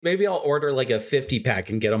Maybe I'll order like a 50-pack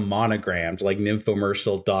and get them monogrammed like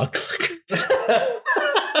Nymphomercial dog clickers.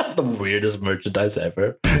 The weirdest merchandise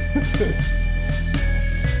ever.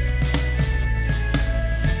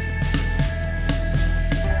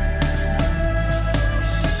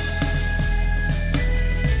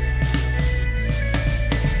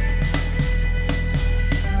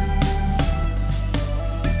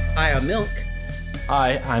 Hi, I'm Milk.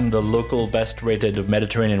 Hi, I'm the local best-rated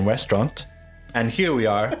Mediterranean restaurant. And here we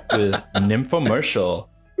are with Nymphomercial,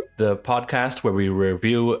 the podcast where we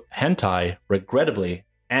review hentai regrettably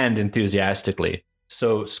and enthusiastically.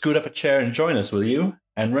 So scoot up a chair and join us, will you?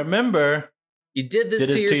 And remember, you did this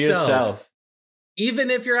to yourself. Even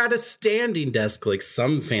if you're at a standing desk like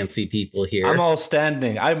some fancy people here. I'm all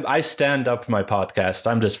standing. I stand up my podcast.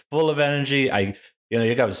 I'm just full of energy.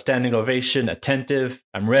 You got a standing ovation, attentive.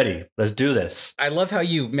 I'm ready. Let's do this. I love how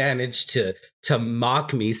you managed to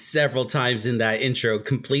mock me several times in that intro,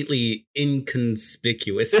 completely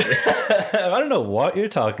inconspicuously. I don't know what you're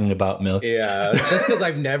talking about, Milk. Yeah, just because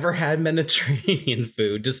I've never had Mediterranean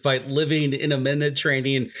food, despite living in a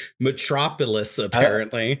Mediterranean metropolis,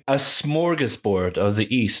 apparently. A smorgasbord of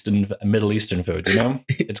the East and Middle Eastern food, you know?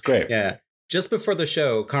 It's great. Yeah. Just before the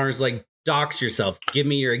show, Connor's like, dox yourself. Give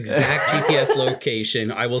me your exact GPS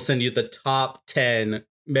location. I will send you the top 10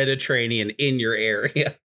 Mediterranean in your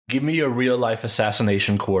area. Give me your real life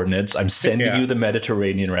assassination coordinates. I'm sending you the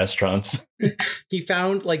Mediterranean restaurants. He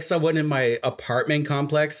found like someone in my apartment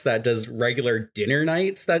complex that does regular dinner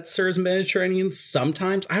nights that serves Mediterranean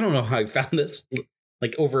sometimes. I don't know how I found this,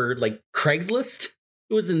 like over like Craigslist.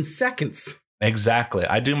 It was in seconds. Exactly.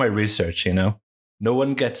 I do my research, you know. No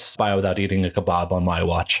one gets by without eating a kebab on my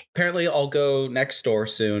watch. Apparently, I'll go next door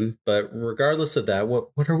soon. But regardless of that,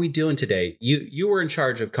 what are we doing today? You were in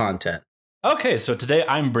charge of content. Okay, so today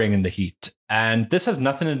I'm bringing the heat. And this has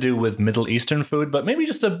nothing to do with Middle Eastern food, but maybe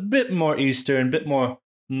just a bit more Eastern, a bit more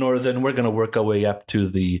Northern. We're going to work our way up to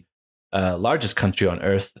the largest country on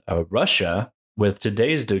Earth, Russia, with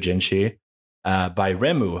today's doujinshi by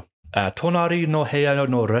Remu. Tonari no heya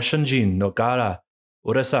no Russianjin no gara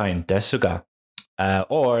urasain desu ga.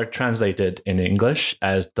 Or translated in English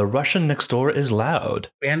as The Russian Next Door is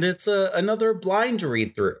Loud. And it's another blind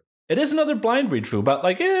read-through. It is another blind read-through, but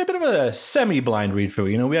like a bit of a semi-blind read-through.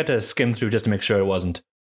 You know, we had to skim through just to make sure it wasn't,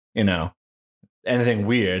 you know, anything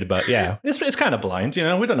weird. But yeah, it's kind of blind, you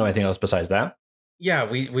know. We don't know anything else besides that. Yeah,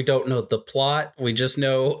 we don't know the plot. We just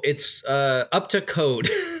know it's up to code.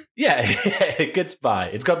 Yeah, it gets by.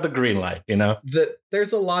 It's got the green light, you know.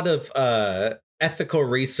 There's a lot of ethical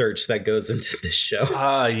research that goes into this show.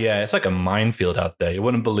 Yeah, it's like a minefield out there. You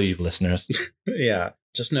wouldn't believe, listeners. Yeah,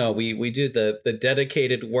 just know we do the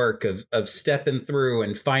dedicated work of stepping through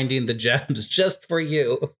and finding the gems just for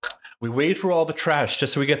you. We wait for all the trash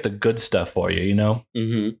just so we get the good stuff for you, you know?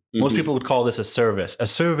 Mm-hmm. Most people would call this a service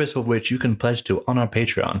of which you can pledge to on our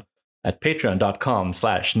Patreon at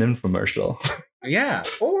patreon.com/nymphomercial. Yeah,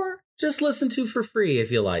 or just listen to for free if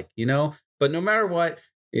you like, you know? But no matter what,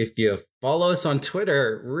 if you follow us on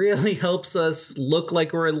Twitter, it really helps us look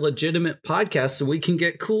like we're a legitimate podcast so we can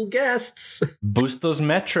get cool guests. Boost those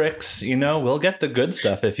metrics, you know, we'll get the good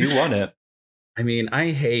stuff if you want it. I mean, I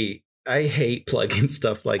hate plugging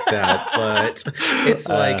stuff like that, but it's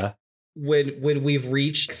like when we've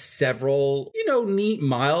reached several, you know, neat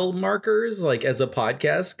mile markers, like as a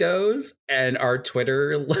podcast goes, and our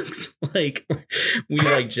Twitter looks like we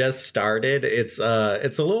like just started. It's a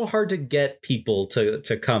little hard to get people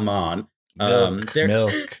to come on.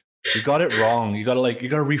 Milk. You got it wrong. You gotta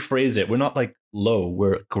rephrase it. We're not like low.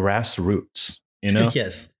 We're grassroots. You know.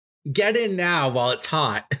 Yes. Get in now while it's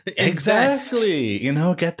hot. Exactly. You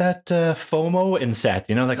know, get that FOMO in set.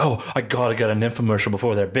 You know, like, oh, I gotta get an infomercial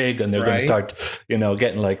before they're big and they're going to start, you know,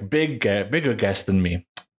 getting like bigger guests than me.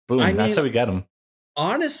 Boom. That's how we get them.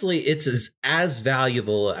 Honestly, it's as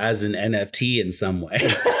valuable as an NFT in some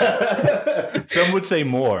ways. Some would say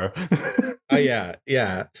more.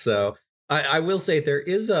 Yeah. So I will say there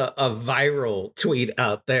is a viral tweet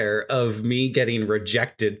out there of me getting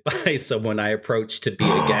rejected by someone I approached to be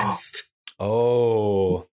a guest.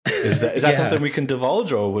 Oh, is that something we can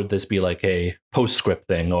divulge, or would this be like a postscript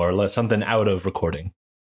thing or something out of recording?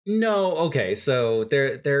 No. Okay. So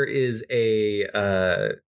there is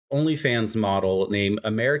a OnlyFans model named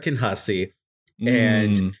American Hussy.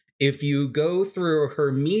 And if you go through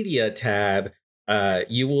her media tab,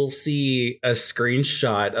 you will see a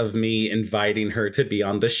screenshot of me inviting her to be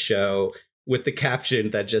on the show with the caption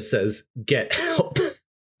that just says, "Get help."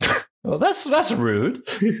 Well, that's rude.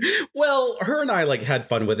 Well, her and I like had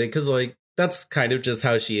fun with it because like that's kind of just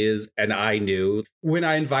how she is. And I knew when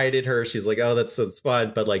I invited her, she's like, oh, that's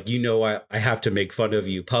fun. But like, I have to make fun of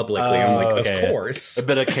you publicly. I'm like, okay. Of course. A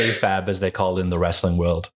bit of K-fab, as they call it in the wrestling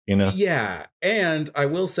world, you know? Yeah. And I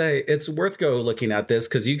will say it's worth looking at this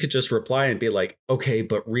because you could just reply and be like, okay,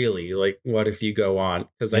 but really, like, what if you go on?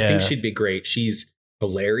 Because I think she'd be great. She's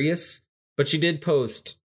hilarious. But she did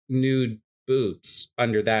post nude boobs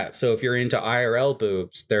under that. So if you're into IRL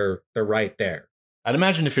boobs, they're right there. I'd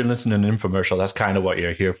imagine if you're listening to an infomercial, that's kind of what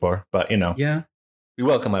you're here for. But, yeah, we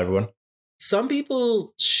welcome everyone. Some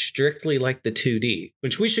people strictly like the 2D,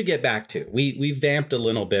 which we should get back to. We vamped a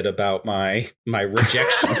little bit about my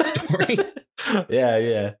rejection story.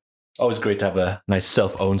 Yeah. Always great to have a nice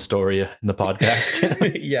self-owned story in the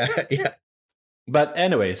podcast. Yeah. But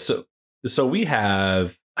anyway, so we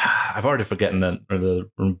have, I've already forgotten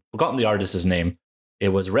the artist's name. It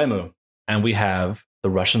was Remu, and we have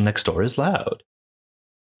The Russian Next Door is Loud.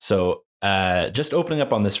 So just opening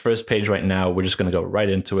up on this first page right now, we're just going to go right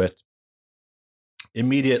into it.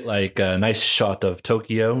 Immediate, nice shot of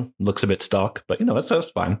Tokyo. Looks a bit stock, but that's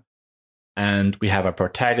fine. And we have our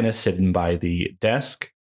protagonist sitting by the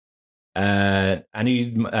desk. And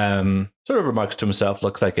he sort of remarks to himself,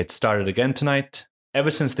 looks like it started again tonight. Ever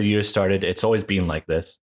since the year started, it's always been like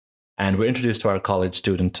this. And we're introduced to our college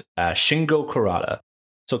student, Shingo Kurata.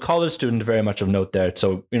 So college student, very much of note there.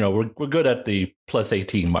 So, we're good at the plus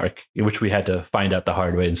 18 mark, which we had to find out the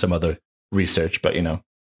hard way in some other research, but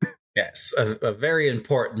Yes, a very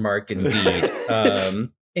important mark indeed.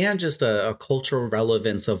 And just a cultural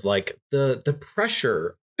relevance of like the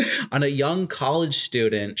pressure on a young college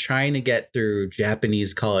student trying to get through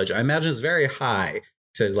Japanese college. I imagine it's very high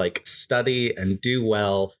to like study and do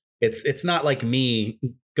well. It's not like me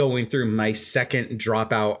going through my second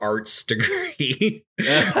dropout arts degree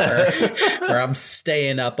where I'm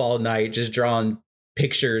staying up all night just drawing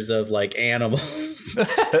pictures of like animals,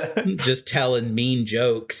 just telling mean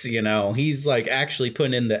jokes. He's like actually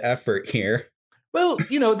putting in the effort here. Well,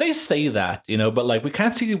 they say that, but like we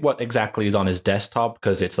can't see what exactly is on his desktop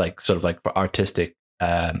because it's like sort of like for artistic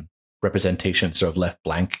representation, sort of left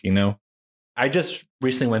blank. I just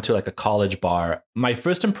recently went to like a college bar. My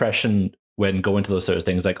first impression when going to those sort of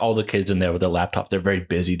things, like all the kids in there with their laptops, they're very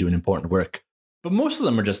busy doing important work. But most of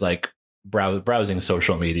them are just like browsing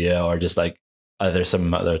social media or just like there's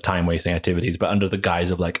some other time wasting activities, but under the guise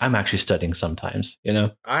of like, I'm actually studying sometimes,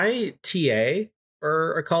 I TA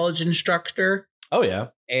for a college instructor. Oh, yeah.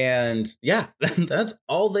 And yeah, that's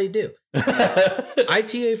all they do. I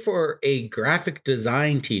TA for a graphic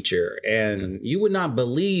design teacher, and you would not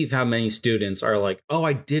believe how many students are like, oh,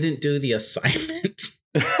 I didn't do the assignment.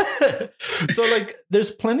 So like there's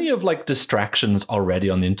plenty of like distractions already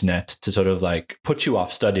on the internet to sort of like put you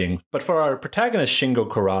off studying. But for our protagonist, Shingo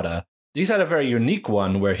Kurata, he's had a very unique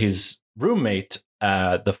one where his roommate,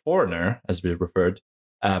 the foreigner, as we referred,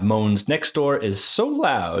 moans, next door is so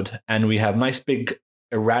loud, and we have nice big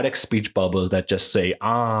erratic speech bubbles that just say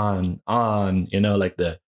on, like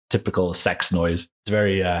the typical sex noise. It's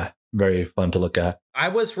very, very fun to look at. I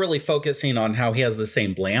was really focusing on how he has the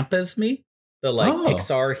same lamp as me, the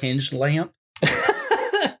Pixar hinged lamp.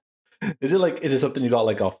 Is it something you got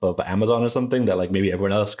like off of Amazon or something that like maybe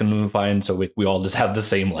everyone else can find? So we all just have the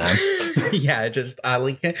same lamp. Yeah, I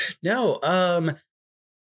link it. No,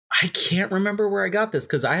 I can't remember where I got this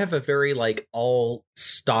because I have a very like all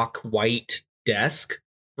stock white desk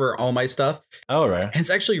for all my stuff. Oh, right. And it's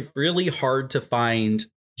actually really hard to find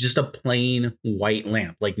just a plain white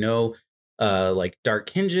lamp, like no like dark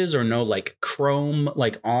hinges or no like chrome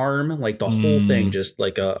like arm, like the whole thing just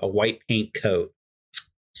like a white paint coat.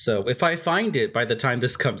 So if I find it by the time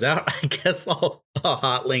this comes out, I guess I'll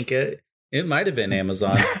hot link it. It might have been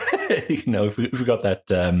Amazon. If we got that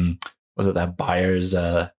was it that buyer's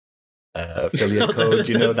affiliate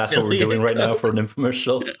code, that's what we're doing right now for an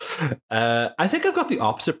infomercial. I think I've got the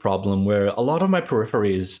opposite problem where a lot of my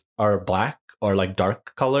peripheries are black or like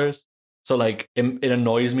dark colors. So like it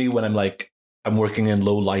annoys me when I'm working in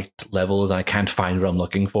low light levels and I can't find what I'm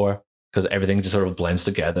looking for because everything just sort of blends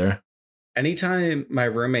together. Anytime my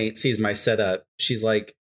roommate sees my setup, she's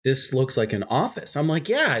like, this looks like an office. I'm like,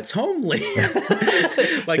 yeah, it's homely.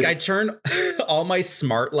 Like I turn all my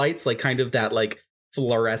smart lights, like kind of that like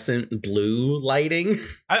fluorescent blue lighting.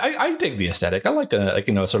 I dig the aesthetic. I like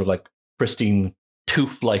sort of like pristine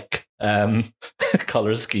tooth-like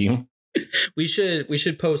color scheme. We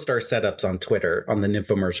should post our setups on Twitter on the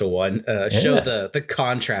Nymphomercial one. Show the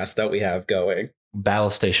contrast that we have going. Battle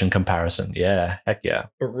station comparison. Yeah, heck yeah.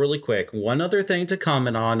 But really quick, one other thing to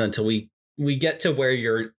comment on until we get to where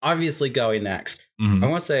you're obviously going next. Mm-hmm. I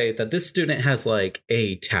want to say that this student has like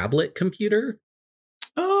a tablet computer.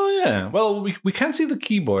 Oh Oh, yeah. Well, we can't see the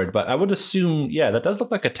keyboard, but I would assume, yeah, that does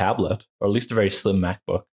look like a tablet, or at least a very slim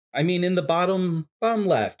MacBook. I mean, in the bottom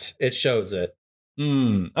left, it shows it.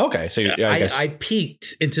 Okay, so I guess I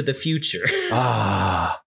peeked into the future.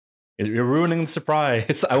 You're ruining the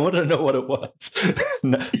surprise. I want to know what it was.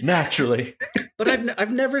 Naturally. But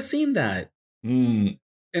I've never seen that in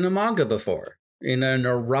a manga before, in an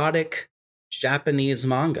erotic Japanese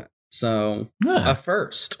manga. So a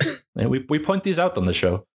first. And we point these out on the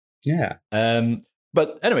show. Yeah.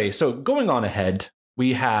 But anyway, so going on ahead,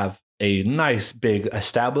 we have a nice big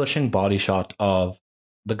establishing body shot of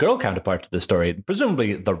the girl counterpart to the story,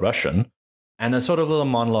 presumably the Russian, and a sort of little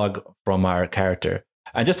monologue from our character.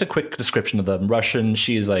 And just a quick description of the Russian.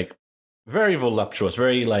 She is like very voluptuous,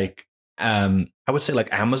 very like I would say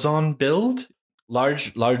like Amazon build,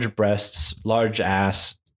 large breasts, large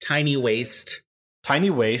ass, tiny waist,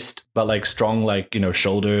 but like strong, like,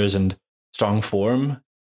 shoulders and strong form.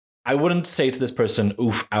 I wouldn't say to this person,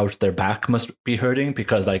 oof, out, their back must be hurting,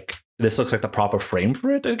 because like this looks like the proper frame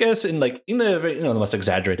for it, I guess, in the the most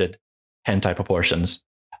exaggerated hentai proportions.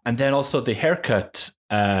 And then also the haircut,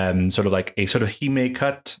 sort of like a sort of hime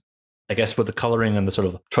cut, I guess, with the coloring and the sort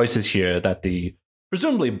of choices here, that the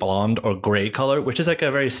presumably blonde or gray color, which is like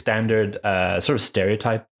a very standard sort of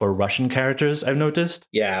stereotype for Russian characters, I've noticed.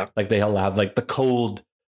 Yeah. Like they all have like the cold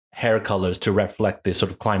hair colors to reflect the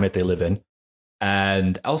sort of climate they live in.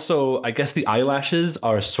 And also, I guess the eyelashes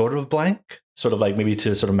are sort of blank, sort of like maybe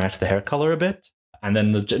to sort of match the hair color a bit. And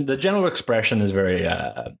then the general expression is very,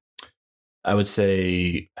 I would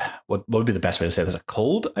say, what would be the best way to say this?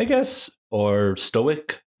 Cold, I guess, or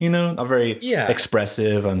stoic, a very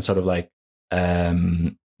expressive and sort of like,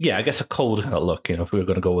 I guess a cold look, if we were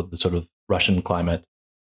going to go with the sort of Russian climate.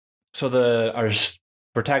 So our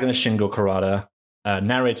protagonist, Shingo Kurata,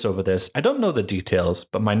 narrates over this. I don't know the details,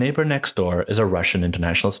 but my neighbor next door is a Russian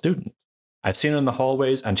international student. I've seen her in the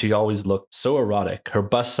hallways, and she always looked so erotic. Her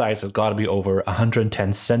bust size has got to be over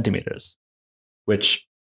 110 centimeters, which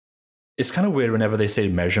is kind of weird whenever they say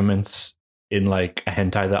measurements in like a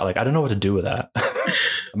hentai, that like, I don't know what to do with that.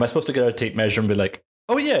 Am I supposed to get a tape measure and be like,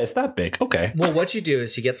 oh yeah, it's that big? Okay. Well, what you do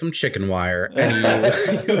is you get some chicken wire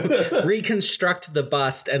and you reconstruct the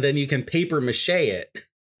bust, and then you can paper mache it.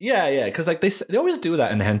 Yeah, because like they always do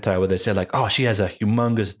that in hentai, where they say like, oh, she has a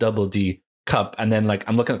humongous double D cup, and then like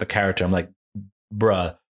I'm looking at the character, I'm like,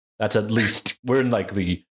 bruh, that's at least, we're in like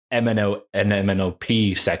the MNO and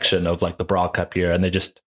MNOP section of like the bra cup here, and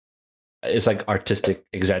it's like artistic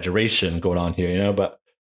exaggeration going on here, but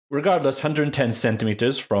regardless, 110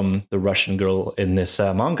 centimeters from the Russian girl in this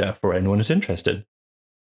manga for anyone who's interested.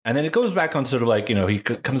 And then it goes back on sort of like, he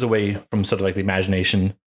comes away from sort of like the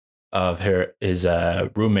imagination of his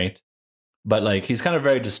roommate, but like he's kind of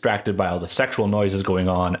very distracted by all the sexual noises going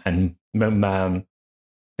on, and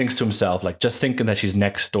thinks to himself, like, just thinking that she's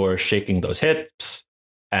next door shaking those hips,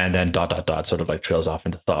 and then ... sort of like trails off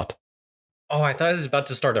into thought. Oh, I thought I was about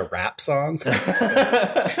to start a rap song.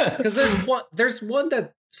 Because there's one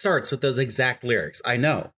that starts with those exact lyrics. I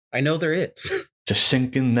know there is. Just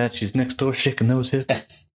thinking that she's next door shaking those hips.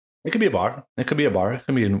 Yes. It could be a bar. It could be a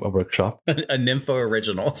workshop. A Nympho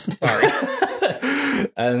original. Sorry.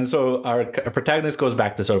 And so our protagonist goes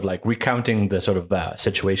back to sort of like recounting the sort of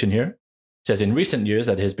situation here. It says, in recent years,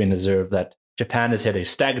 that it has been observed that Japan has hit a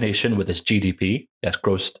stagnation with its GDP, that's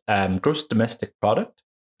gross domestic product,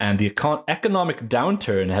 and the economic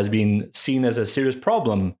downturn has been seen as a serious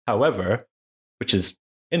problem. However, which is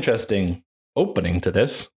interesting opening to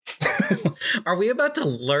this. Are we about to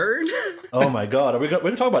learn? Oh my god, we're going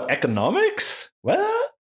to talk about economics? Well,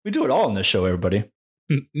 we do it all in this show, everybody.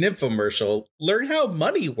 Nymphomercial. Learn how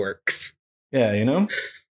money works. Yeah,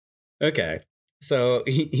 Okay, so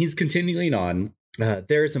he's continuing on.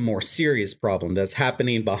 There's a more serious problem that's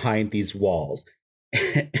happening behind these walls.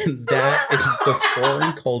 And that is the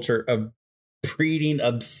foreign culture of breeding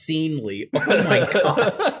obscenely. Oh my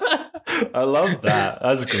god. I love that.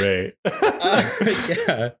 That's great.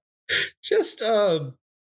 Yeah. Just a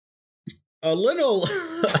little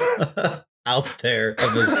out there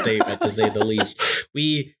of a statement, to say the least.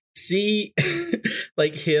 We see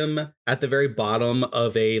like him at the very bottom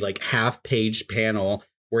of a like half-page panel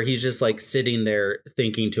where he's just like sitting there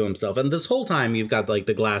thinking to himself. And this whole time you've got like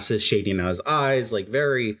the glasses shading out his eyes, like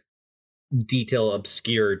very detail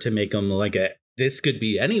obscured to make him like this could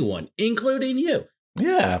be anyone, including you.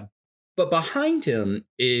 Yeah. But behind him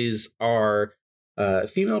is our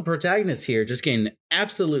female protagonist here, just getting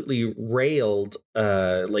absolutely railed,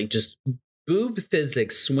 like just boob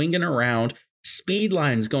physics swinging around, speed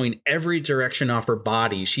lines going every direction off her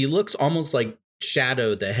body. She looks almost like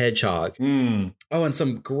Shadow the Hedgehog. Oh, and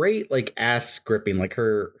some great like ass gripping, like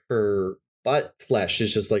her butt flesh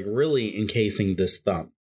is just like really encasing this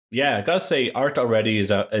thumb. Yeah, I gotta say, art already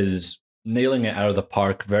is nailing it out of the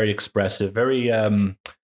park. Very expressive. Very I don't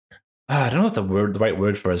know if the right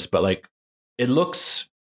word for us, but like it looks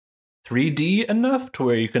 3D enough to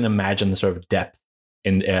where you can imagine the sort of depth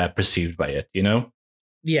in perceived by it. You know?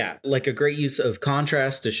 Yeah, like a great use of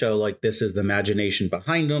contrast to show like this is the imagination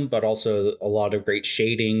behind them, but also a lot of great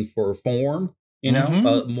shading for form. You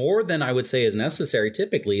know, more than I would say is necessary.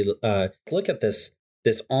 Typically, look at this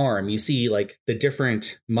arm. You see like the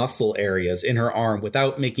different muscle areas in her arm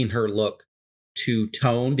without making her look too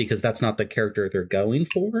toned, because that's not the character they're going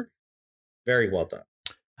for. Very well done.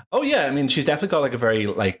 Oh yeah, I mean she's definitely got like a very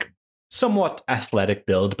like somewhat athletic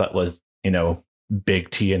build, but with big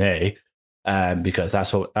TNA, because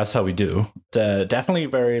that's how we do. Definitely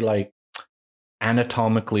very like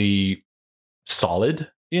anatomically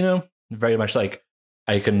solid. Very much like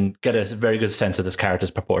I can get a very good sense of this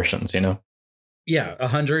character's proportions, Yeah,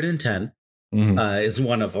 110 is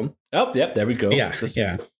one of them. Oh, yep, there we go. Yeah,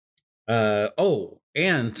 yeah.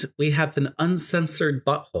 And we have an uncensored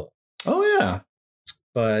butthole. Oh, yeah.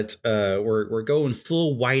 But we're going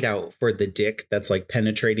full whiteout for the dick that's like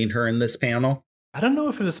penetrating her in this panel. I don't know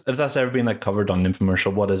if that's ever been like covered on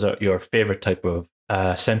Infomercial. What is your favorite type of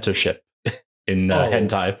censorship in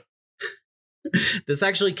hentai? This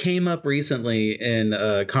actually came up recently in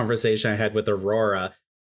a conversation I had with Aurora.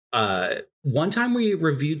 One time we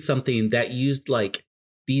reviewed something that used like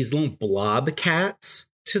these little blob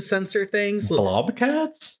cats to censor things. Blob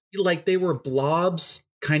cats? Like they were blobs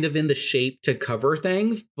kind of in the shape to cover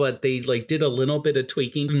things, but they like did a little bit of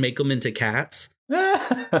tweaking to make them into cats.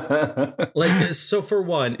 Like, so for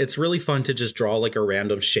one, it's really fun to just draw like a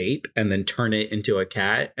random shape and then turn it into a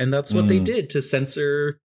cat. And that's what they did to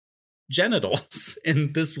censor genitals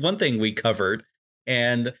in this one thing we covered,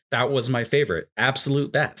 and that was my favorite,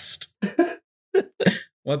 absolute best.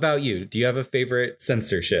 What about you? Do you have a favorite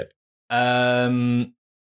censorship? I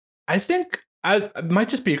think it might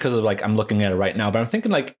just be because of like I'm looking at it right now, but I'm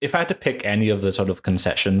thinking like if I had to pick any of the sort of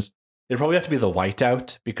concessions, it'd probably have to be the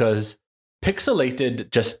whiteout, because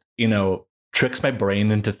pixelated just tricks my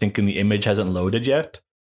brain into thinking the image hasn't loaded yet.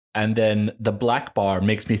 And then the black bar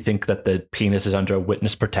makes me think that the penis is under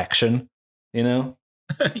witness protection, Yeah.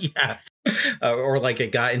 Or like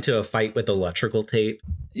it got into a fight with electrical tape.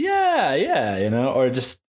 Yeah, or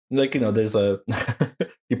just like, there's a,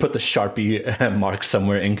 you put the Sharpie mark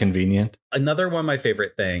somewhere inconvenient. Another one of my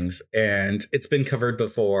favorite things, and it's been covered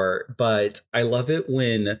before, but I love it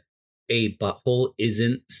when a butthole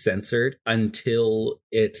isn't censored until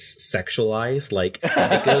it's sexualized. Like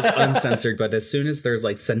it goes uncensored, but as soon as there's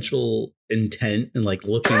like sensual intent and like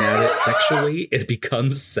looking at it sexually, it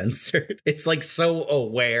becomes censored. It's like so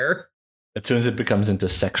aware. As soon as it becomes into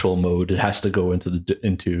sexual mode, it has to go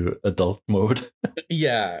into adult mode.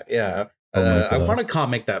 Yeah. I want a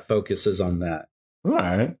comic that focuses on that. All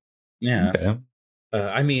right. Yeah. Okay.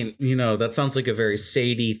 I mean, that sounds like a very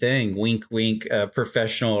sadie thing. Wink, wink,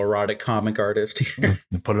 professional erotic comic artist here.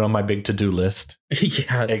 Put it on my big to-do list.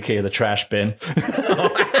 Yeah. AKA the trash bin.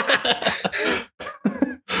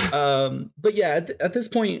 But yeah, at this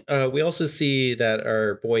point, we also see that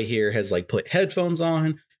our boy here has like put headphones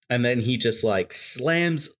on, and then he just like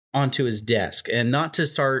slams onto his desk, and not to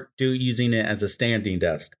start using it as a standing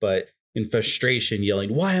desk, but in frustration,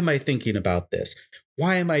 yelling, "Why am I thinking about this?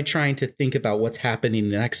 Why am I trying to think about what's happening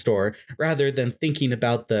next door rather than thinking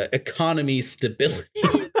about the economy's stability?"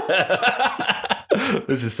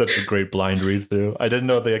 This is such a great blind read through. I didn't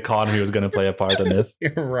know the economy was going to play a part in this.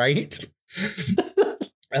 Right.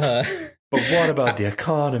 But what about the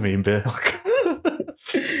economy, Bill?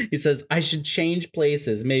 He says, I should change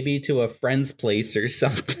places, maybe to a friend's place or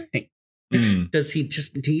something. Because he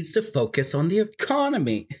just needs to focus on the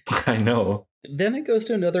economy. I know. Then it goes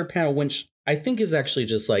to another panel, which I think is actually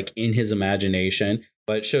just like in his imagination,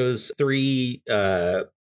 but it shows three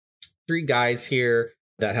guys here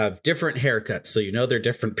that have different haircuts. So they're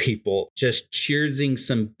different people, just cheersing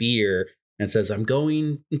some beer, and says, I'm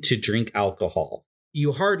going to drink alcohol.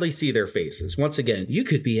 You hardly see their faces. Once again, you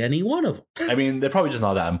could be any one of them. I mean, they're probably just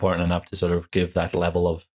not that important enough to sort of give that level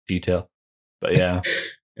of detail. But yeah.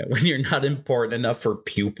 When you're not important enough for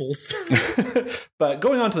pupils. But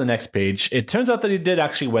going on to the next page, it turns out that he did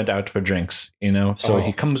actually went out for drinks, So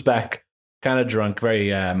he comes back kind of drunk,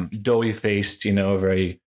 very doughy faced,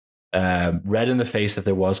 very red in the face if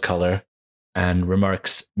there was color, and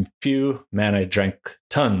remarks, "Phew, man, I drank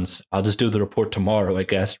tons. I'll just do the report tomorrow, I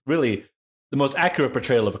guess." Really, the most accurate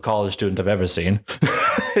portrayal of a college student I've ever seen,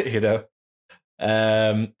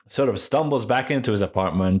 Sort of stumbles back into his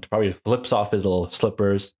apartment, probably flips off his little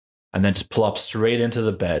slippers, and then just plops straight into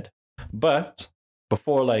the bed. But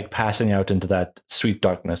before like passing out into that sweet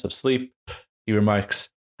darkness of sleep, he remarks,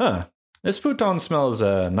 this futon smells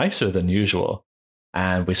nicer than usual.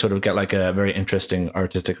 And we sort of get like a very interesting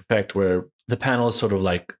artistic effect where the panels sort of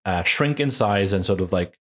like shrink in size and sort of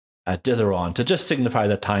like dither on to just signify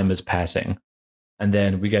that time is passing. And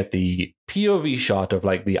then we get the POV shot of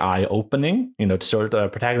like the eye opening, to sort of the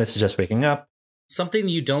protagonist is just waking up. Something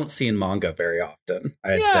you don't see in manga very often,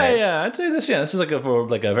 I'd say. Yeah, I'd say this. Yeah, this is like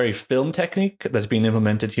a very film technique that's being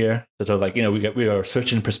implemented here. So sort of like we are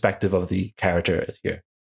switching perspective of the character here,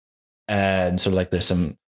 and sort of like there's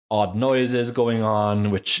some odd noises going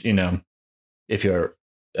on, which if you're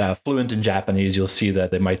fluent in Japanese, you'll see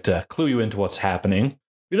that they might clue you into what's happening.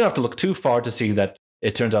 You don't have to look too far to see that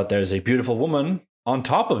it turns out there's a beautiful woman on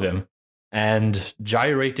top of him and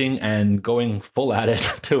gyrating and going full at it,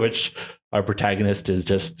 to which our protagonist is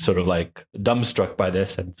just sort of like dumbstruck by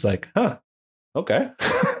this. And it's like, okay.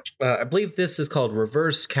 I believe this is called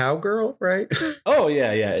reverse cowgirl, right? Oh,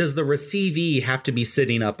 yeah. Does the receivee have to be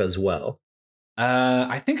sitting up as well?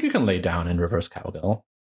 I think you can lay down in reverse cowgirl.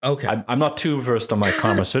 Okay. I'm not too versed on my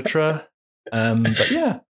Kama Sutra, but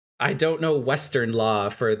yeah. I don't know Western law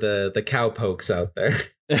for the cowpokes out there.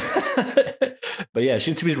 But yeah, she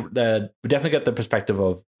seems to be, we definitely get the perspective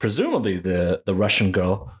of presumably the Russian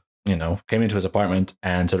girl, came into his apartment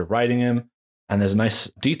and sort of riding him. And there's a nice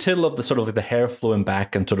detail of the sort of like the hair flowing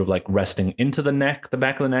back and sort of like resting into the neck, the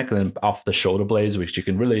back of the neck, and then off the shoulder blades, which you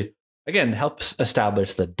can really, again, helps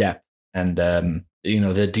establish the depth and,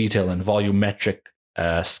 the detail and volumetric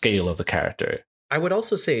scale of the character. I would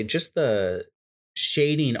also say just the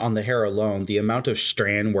shading on the hair alone, the amount of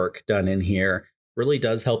strand work done in here really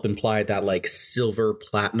does help imply that like silver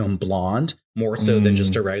platinum blonde more so than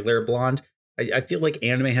just a regular blonde. I feel like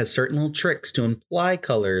anime has certain little tricks to imply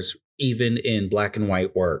colors even in black and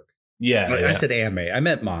white work. Yeah. I said anime. I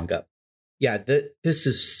meant manga. Yeah, this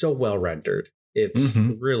is so well rendered. It's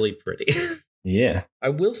really pretty. Yeah. I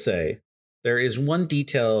will say there is one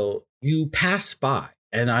detail you pass by,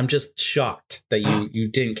 and I'm just shocked that you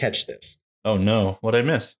didn't catch this. Oh no, what'd I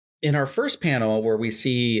miss? In our first panel where we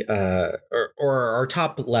see, or our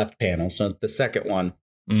top left panel, so the second one,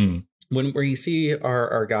 where you see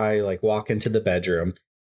our guy like walk into the bedroom,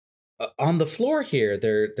 on the floor here,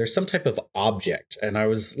 there's some type of object. And I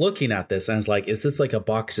was looking at this and I was like, is this like a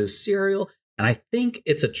box of cereal? And I think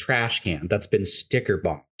it's a trash can that's been sticker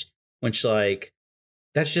bombed, which like,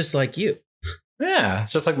 that's just like you. Yeah,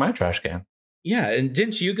 it's just like my trash can. Yeah, and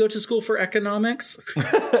didn't you go to school for economics?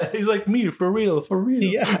 He's like, me, for real.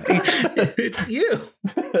 Yeah, it's you.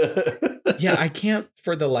 Yeah, I can't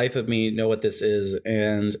for the life of me know what this is,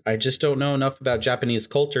 and I just don't know enough about Japanese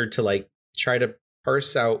culture to like try to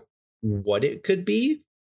parse out what it could be.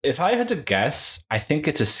 If I had to guess, I think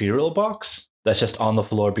it's a cereal box that's just on the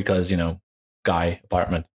floor because, guy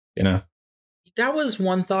apartment, That was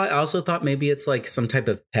one thought. I also thought maybe it's like some type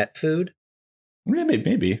of pet food.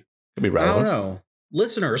 Maybe. Could be relevant. I don't know.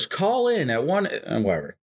 Listeners, call in at one.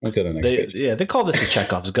 Whatever. We'll go to the next page. Yeah, they call this a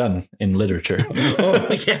Chekhov's gun in literature.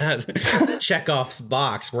 Oh yeah, Chekhov's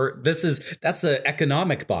box. That's the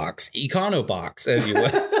economic box, econo box, as you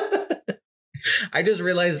will. I just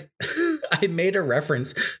realized I made a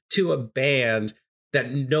reference to a band that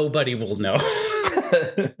nobody will know.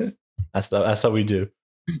 That's how we do.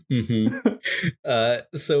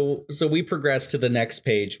 So we progress to the next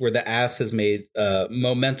page where the ass has made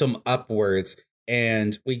momentum upwards,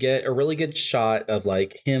 and we get a really good shot of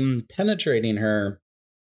like him penetrating her,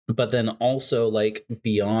 but then also like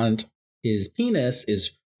beyond his penis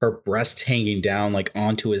is her breasts hanging down like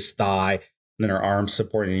onto his thigh, and then her arms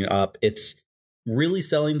supporting up. It's really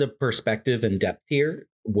selling the perspective and depth here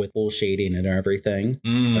with full shading and everything.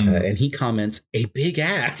 And he comments, "A big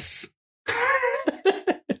ass."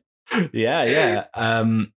 Yeah.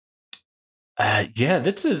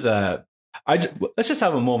 This is let's just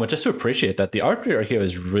have a moment just to appreciate that the art here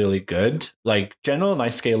is really good. Like general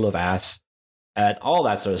nice scale of ass and all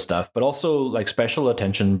that sort of stuff, but also like special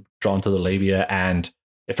attention drawn to the labia and,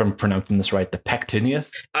 if I'm pronouncing this right, the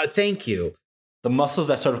pectineus. Thank you. The muscles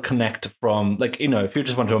that sort of connect from, like, if you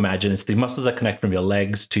just want to imagine, it's the muscles that connect from your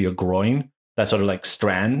legs to your groin, that sort of like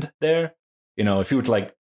strand there. If you were to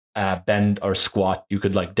like bend or squat, you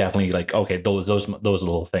could like definitely like, okay, those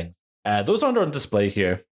little things. Those aren't on display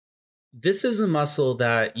here. This is a muscle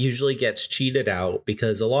that usually gets cheated out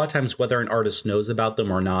because a lot of times, whether an artist knows about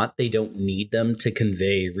them or not, they don't need them to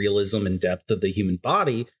convey realism and depth of the human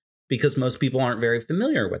body because most people aren't very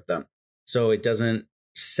familiar with them. So it doesn't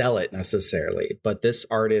sell it necessarily. But this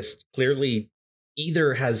artist clearly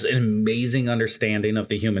either has an amazing understanding of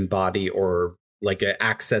the human body or like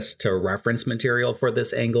access to reference material for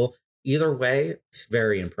this angle. Either way, it's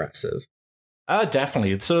very impressive.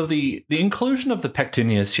 Definitely. So the inclusion of the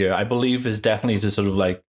pectineus here, I believe, is definitely to sort of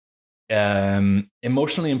like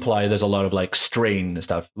emotionally imply there's a lot of like strain and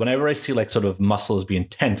stuff. Whenever I see like sort of muscles being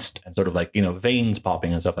tensed and sort of like, veins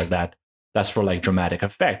popping and stuff like that, that's for like dramatic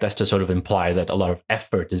effect. That's to sort of imply that a lot of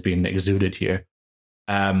effort is being exuded here.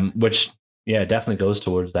 Which, yeah, definitely goes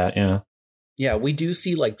towards that. Yeah. Yeah, we do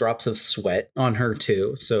see like drops of sweat on her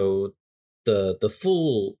too. So the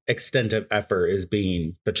full extent of effort is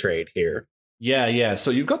being portrayed here. Yeah.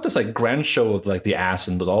 So you've got this like grand show of like the ass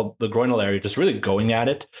and all the groinal area just really going at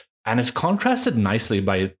it. And it's contrasted nicely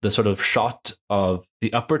by the sort of shot of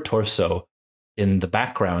the upper torso in the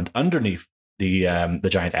background underneath the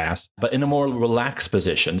giant ass, but in a more relaxed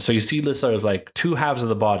position. So you see this sort of like two halves of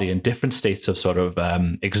the body in different states of sort of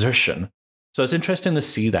exertion. So it's interesting to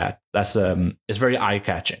see that. That's it's very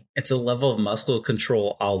eye-catching. It's a level of muscle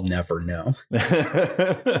control I'll never know.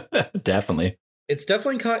 Definitely. It's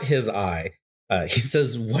definitely caught his eye. He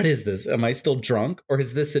says, "What is this? Am I still drunk? Or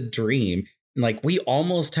is this a dream?" And like, we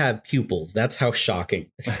almost have pupils. That's how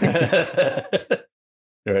shocking this is.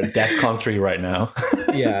 You're at DEFCON 3 right now.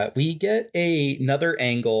 Yeah, we get another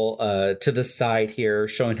angle to the side here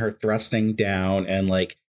showing her thrusting down, and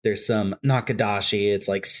like there's some nakadashi. It's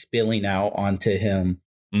like spilling out onto him.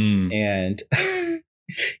 And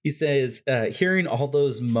he says, hearing all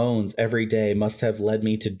those moans every day must have led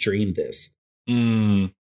me to dream this.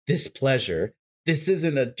 This pleasure. This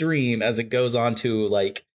isn't a dream, as it goes on to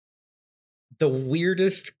like the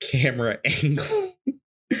weirdest camera angle.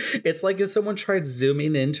 It's like if someone tried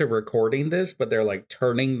zooming into recording this, but they're like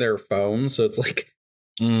turning their phone, so it's like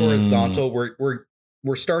horizontal.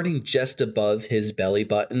 We're starting just above his belly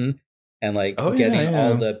button and like getting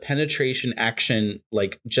all the penetration action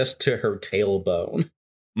like just to her tailbone.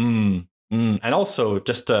 And also,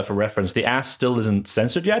 just for reference, the ass still isn't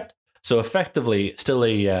censored yet, so effectively still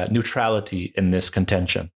a neutrality in this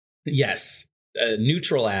contention. Yes, a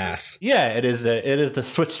neutral ass. Yeah, it is. It is the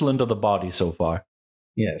Switzerland of the body so far.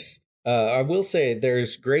 Yes. I will say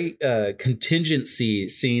there's great contingency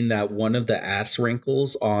seeing that one of the ass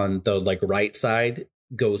wrinkles on the like right side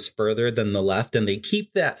goes further than the left, and they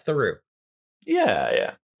keep that through.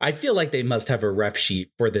 Yeah. I feel like they must have a ref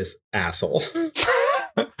sheet for this asshole.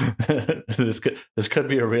 This could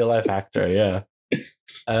be a real life actor, yeah.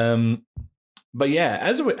 But yeah,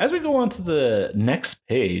 as we go on to the next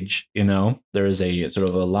page, there is a sort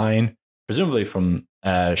of a line, presumably from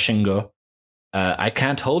Shingo. I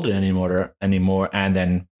can't hold it anymore, and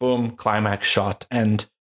then boom, climax shot. And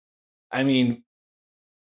I mean,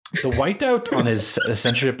 the whiteout on his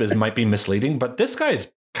censorship might be misleading, but this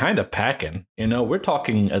guy's kind of packing. We're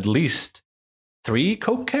talking at least 3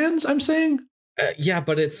 Coke cans, I'm saying. Yeah,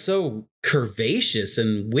 but it's so curvaceous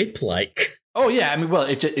and whip-like. Oh yeah, I mean, well,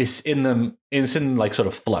 it's in like sort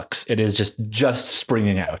of flux. It is just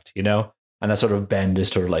springing out, and that sort of bend is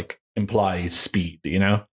to like imply speed,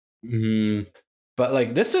 Mm-hmm. But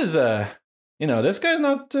like this is this guy's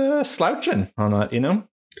not slouching on that,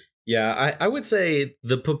 Yeah, I would say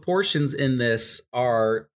the proportions in this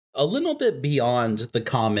are a little bit beyond the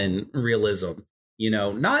common realism.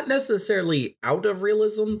 Not necessarily out of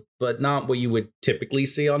realism, but not what you would typically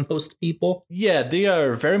see on most people. Yeah, they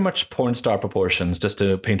are very much porn star proportions, just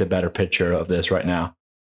to paint a better picture of this right now.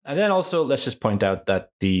 And then also, let's just point out that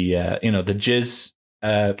the jizz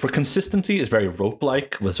for consistency is very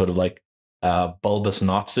rope-like with sort of like bulbous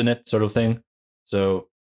knots in it sort of thing. So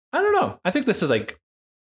I don't know. I think this is like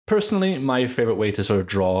personally my favorite way to sort of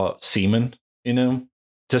draw semen,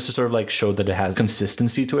 just to sort of like show that it has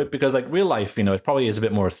consistency to it, because like real life, it probably is a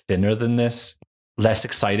bit more thinner than this, less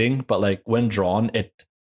exciting, but like when drawn, it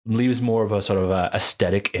leaves more of a sort of a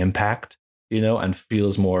aesthetic impact, and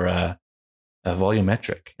feels more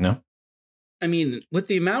volumetric, I mean, with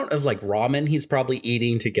the amount of like ramen he's probably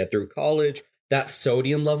eating to get through college, that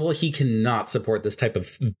sodium level, he cannot support this type of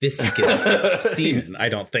viscous semen, I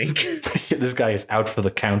don't think. This guy is out for the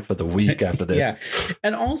count for the week after this. Yeah.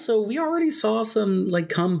 And also, we already saw some like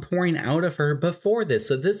cum pouring out of her before this.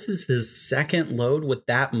 So this is his second load with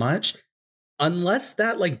that much. Unless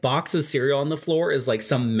that like box of cereal on the floor is like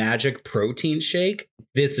some magic protein shake,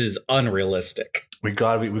 this is unrealistic. We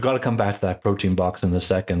gotta come back to that protein box in a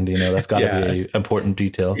second. That's gotta be an important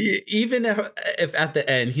detail. Even if at the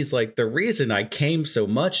end he's like, the reason I came so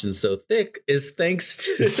much and so thick is thanks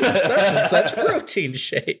to such and such protein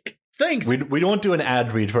shake. Thanks. We don't do an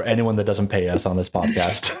ad read for anyone that doesn't pay us on this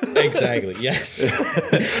podcast. Exactly. Yes.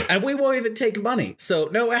 And we won't even take money. So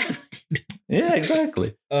no ad read. Yeah,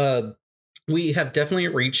 exactly. We have definitely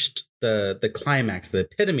reached the climax, the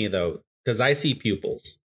epitome, though, because I see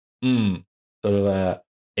pupils. Sort of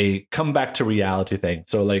a comeback to reality thing.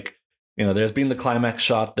 So, like, there's been the climax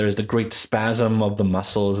shot. There's the great spasm of the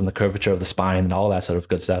muscles and the curvature of the spine and all that sort of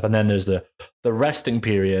good stuff. And then there's the resting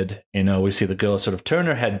period. We see the girl sort of turn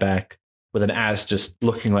her head back with an ass just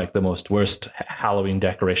looking like the most worst Halloween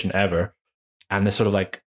decoration ever. And this sort of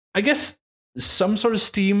like, I guess, some sort of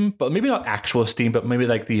steam, but maybe not actual steam, but maybe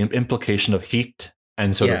like the implication of heat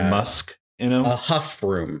and sort of musk, A huff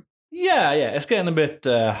room. Yeah, it's getting a bit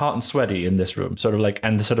hot and sweaty in this room, sort of like,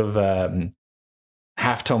 and the sort of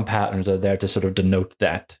halftone patterns are there to sort of denote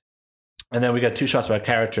that. And then we got 2 shots of our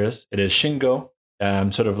characters. It is Shingo,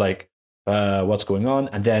 sort of like, what's going on?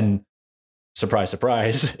 And then, surprise,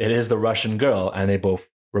 surprise, it is the Russian girl, and they both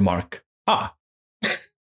remark,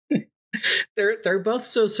 They're both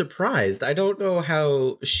so surprised. I don't know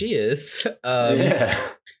how she is.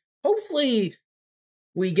 Hopefully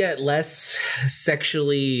we get less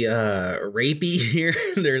sexually rapey here.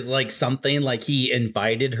 There's like something like he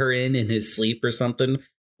invited her in his sleep or something.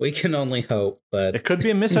 We can only hope, but it could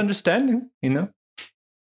be a misunderstanding,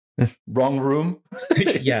 Wrong room.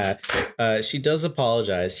 Yeah. She does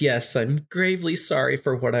apologize. Yes, I'm gravely sorry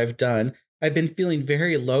for what I've done. I've been feeling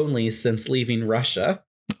very lonely since leaving Russia.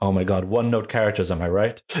 Oh my God, one-note characters, am I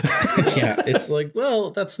right? Yeah, it's like,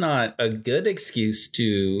 well, that's not a good excuse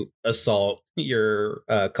to assault your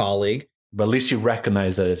colleague. But at least you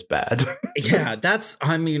recognize that it's bad. Yeah,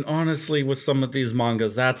 honestly, with some of these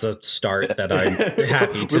mangas, that's a start that I'm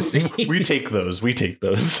happy to see. We take those.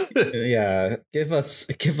 Yeah, give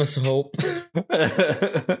us hope.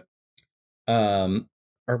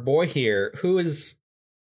 Our boy here, who is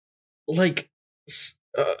like...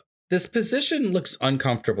 this position looks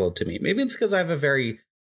uncomfortable to me. Maybe it's because I have a very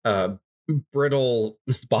brittle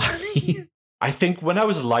body. I think when I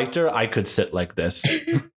was lighter, I could sit like this.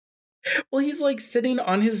 Well, he's like sitting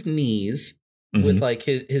on his knees with like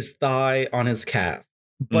his thigh on his calf,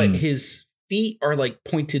 but his feet are like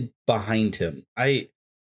pointed behind him.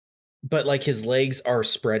 But like his legs are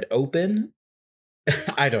spread open.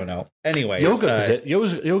 I don't know. Anyways, yoga,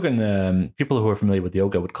 people who are familiar with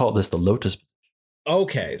yoga would call this the lotus position.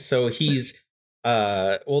 Okay, so he's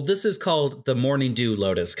this is called the morning dew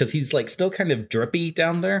lotus because he's like still kind of drippy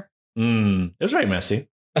down there. It was very messy.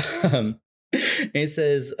 He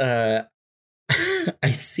says, I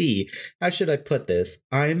see. How should I put this?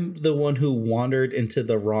 I'm the one who wandered into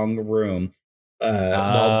the wrong room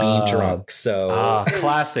while being drunk. So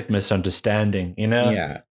classic misunderstanding,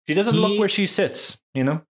 Yeah. She doesn't look where she sits,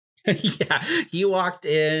 Yeah, he walked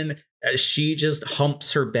in. She just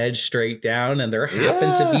humps her bed straight down, and there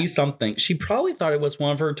happened to be something. She probably thought it was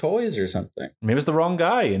one of her toys or something. Maybe it's the wrong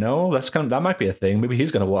guy. That might be a thing. Maybe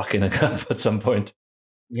he's going to walk in at some point.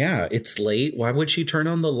 Yeah, it's late. Why would she turn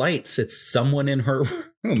on the lights? It's someone in her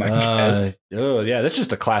room, I guess. Oh, yeah, that's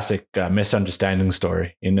just a classic misunderstanding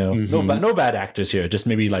story. No bad actors here. Just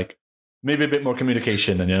maybe a bit more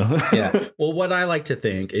communication, Yeah. Well, what I like to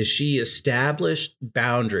think is she established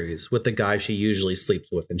boundaries with the guy she usually sleeps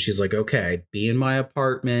with. And she's like, okay, be in my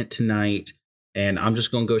apartment tonight. And I'm just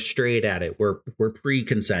going to go straight at it. We're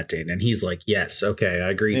pre-consenting. And he's like, yes, okay, I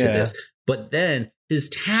agree to this. But then his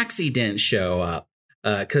taxi didn't show up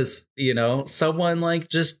because, someone like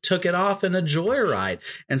just took it off in a joyride.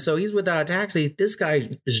 And so he's without a taxi. This guy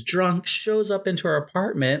is drunk, shows up into her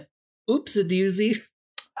apartment. Oops, a doozy.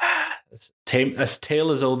 As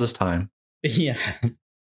tale as old as time. Yeah.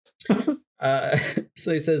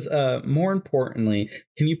 So he says, more importantly,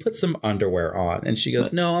 can you put some underwear on? And she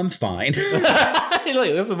goes, no, I'm fine.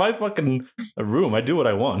 This is my fucking room. I do what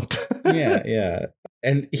I want. Yeah.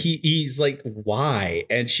 And he's like, why?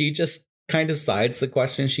 And she just kind of sides the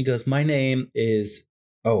question. She goes, my name is...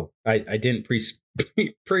 Oh, I didn't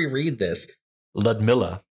pre-read this.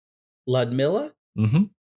 Ludmilla. Ludmilla? Mm-hmm.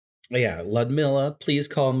 Yeah, Ludmilla, please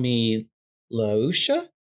call me Lucia?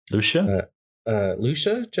 Lucia?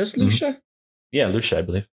 Lucia? Just Lucia? Yeah, Lucia, I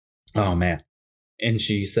believe. Oh, man. And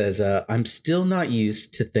she says, I'm still not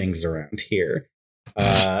used to things around here.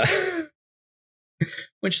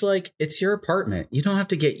 Which, like, it's your apartment. You don't have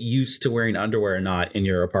to get used to wearing underwear or not in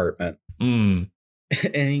your apartment. And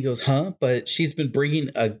he goes, huh? But she's been bringing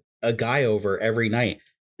a guy over every night.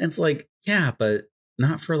 And it's like, yeah, but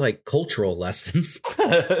not for like cultural lessons.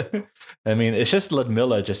 I mean, it's just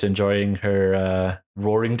Ludmilla just enjoying her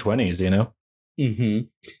roaring 20s,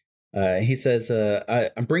 He says,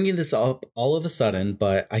 I'm bringing this up all of a sudden,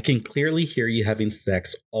 but I can clearly hear you having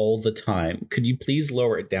sex all the time. Could you please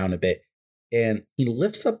lower it down a bit? And he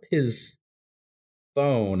lifts up his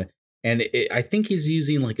phone And I think he's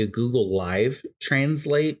using like a Google Live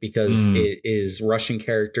Translate because it is Russian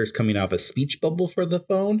characters coming out of a speech bubble for the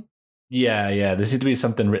phone. Yeah. There seems to be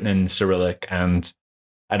something written in Cyrillic, and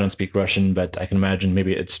I don't speak Russian, but I can imagine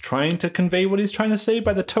maybe it's trying to convey what he's trying to say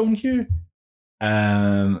by the tone here.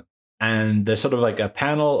 And there's sort of like a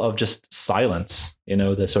panel of just silence.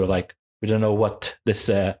 There's sort of like, we don't know what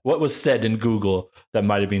was said in Google that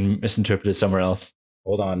might have been misinterpreted somewhere else.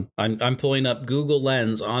 Hold on. I'm pulling up Google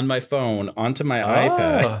Lens on my phone onto my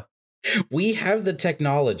iPad. We have the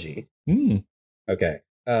technology. Okay.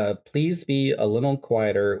 Please be a little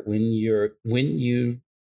quieter when you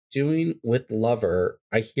doing with lover.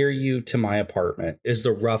 I hear you to my apartment is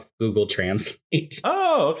the rough Google Translate.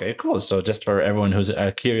 Oh, okay, cool. So just for everyone who's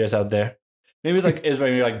curious out there, maybe it's like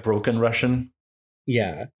maybe like broken Russian.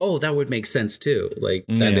 Yeah. Oh, that would make sense too. Like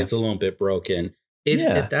that it's a little bit broken.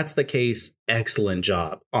 If that's the case, excellent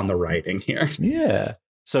job on the writing here. Yeah.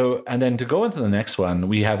 So, and then to go into the next one,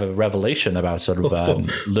 we have a revelation about sort of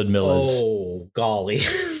Ludmila's golly,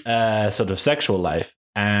 sort of sexual life,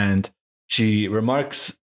 and she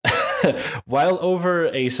remarks while over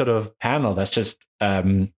a sort of panel that's just,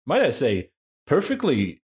 might I say,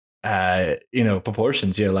 perfectly,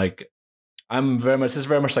 proportions here. Like, this is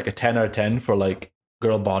very much like a 10 out of 10 for like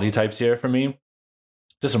girl body types here for me.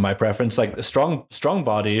 Just from my preference, like a strong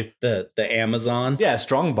body. The Amazon. Yeah,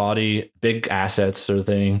 strong body, big assets sort of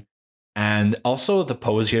thing. And also the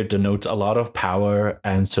pose here denotes a lot of power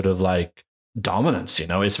and sort of like dominance,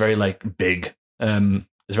 It's very like big. It's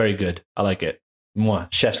very good. I like it. Mwah,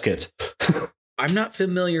 chef's kiss. I'm not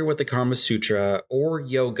familiar with the Karma Sutra or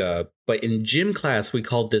yoga, but in gym class we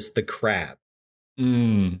called this the crab.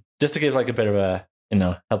 Just to give like a bit of a,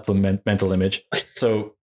 helpful mental image.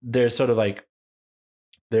 So there's sort of like,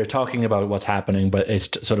 they're talking about what's happening, but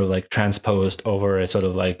it's sort of like transposed over a sort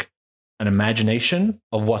of like an imagination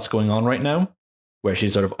of what's going on right now, where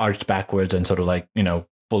she's sort of arched backwards and sort of like,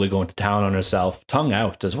 fully going to town on herself, tongue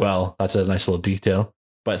out as well. That's a nice little detail,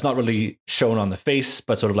 but it's not really shown on the face,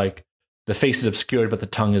 but sort of like the face is obscured, but the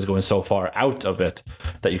tongue is going so far out of it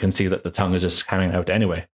that you can see that the tongue is just hanging out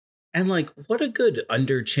anyway. And like, what a good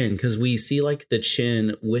under chin, because we see like the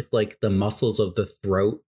chin with like the muscles of the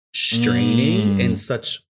throat straining and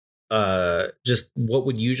such just what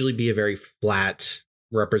would usually be a very flat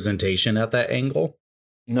representation at that angle.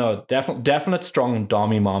 No, definite strong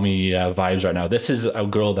dommy mommy vibes right now. This is a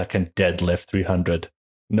girl that can deadlift 300,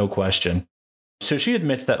 no question. So she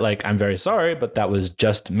admits that like, I'm very sorry, but that was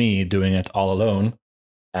just me doing it all alone.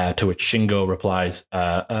 To which Shingo replies,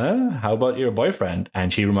 how about your boyfriend?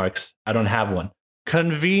 And she remarks, I don't have one.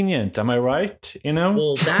 Convenient, am I right?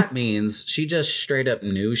 Well, that means she just straight up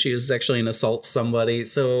knew she was sexually an assault somebody,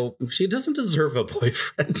 so she doesn't deserve a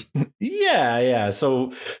boyfriend. Yeah.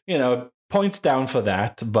 So, points down for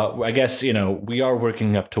that, but I guess, we are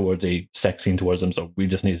working up towards a sex scene towards them, so we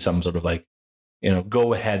just need some sort of like,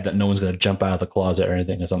 go ahead that no one's going to jump out of the closet or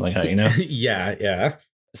anything or something like that, Yeah.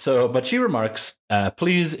 So, but she remarks,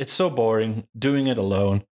 please, it's so boring doing it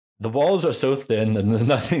alone. The walls are so thin and there's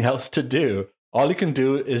nothing else to do. All you can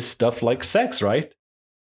do is stuff like sex, right?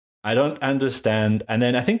 I don't understand. And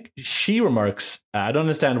then I think she remarks, I don't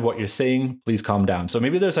understand what you're saying. Please calm down. So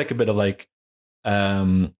maybe there's like a bit of like,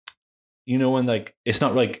 when like, it's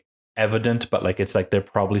not like evident, but like, it's like they're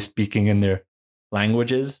probably speaking in their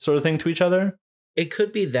languages sort of thing to each other. It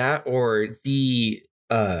could be that, or the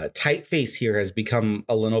typeface here has become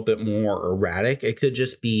a little bit more erratic. It could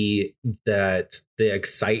just be that the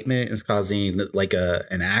excitement is causing like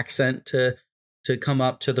an accent to come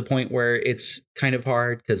up to the point where it's kind of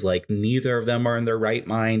hard, because like neither of them are in their right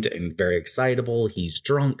mind and very excitable. He's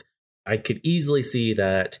drunk. I could easily see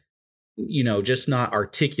that, just not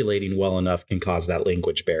articulating well enough can cause that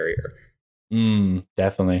language barrier.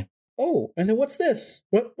 Definitely. Oh, and then what's this?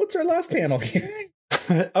 What's our last panel here?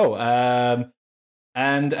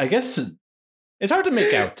 And I guess it's hard to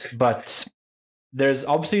make out, but there's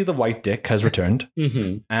obviously the white dick has returned.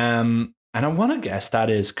 And I want to guess that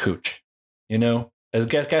is Cooch.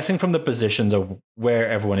 Guessing from the positions of where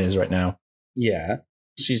everyone is right now. Yeah,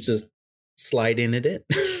 she's just sliding it in.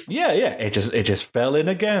 Yeah. It just fell in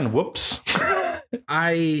again. Whoops.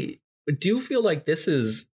 I do feel like this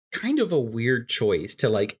is kind of a weird choice to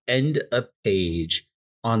like end a page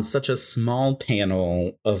on such a small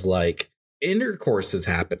panel of like intercourse is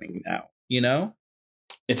happening now.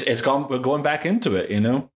 It's gone. We're going back into it.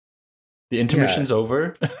 The intermission's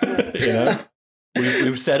over.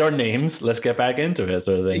 We've said our names. Let's get back into it,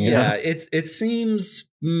 sort of thing. It seems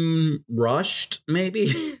rushed,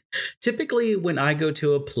 maybe. Typically, when I go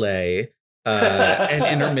to a play, And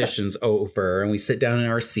intermission's over and we sit down in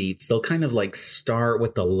our seats. They'll kind of like start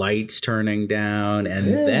with the lights turning down and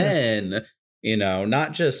then,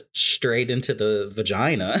 not just straight into the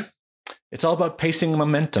vagina. It's all about pacing and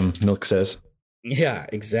momentum, Milk says. Yeah,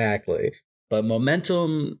 exactly. But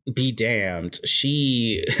momentum be damned.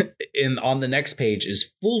 She, on the next page,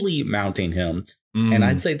 is fully mounting him. And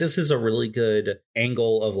I'd say this is a really good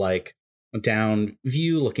angle of like down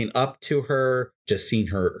view, looking up to her, just seeing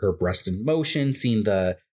her breast in motion, seeing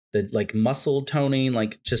the like muscle toning,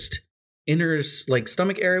 like just inner like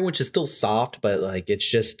stomach area, which is still soft, but like it's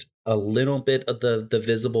just a little bit of the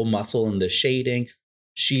visible muscle and the shading.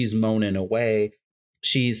 She's moaning away.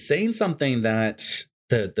 She's saying something that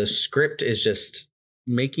the script is just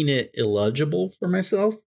making it illegible for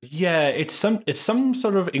myself. Yeah, it's some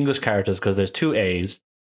sort of English characters because there's two A's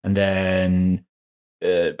and then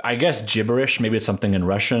I guess gibberish. Maybe it's something in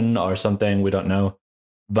Russian or something. We don't know.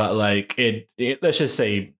 But like it let's just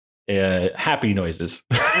say happy noises.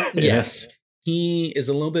 Yes. He is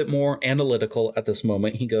a little bit more analytical at this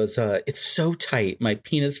moment. He goes, it's so tight. My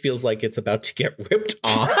penis feels like it's about to get ripped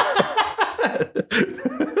off.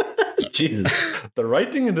 Jesus. The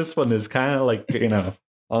writing in this one is kind of like,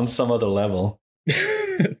 on some other level.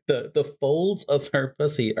 The folds of her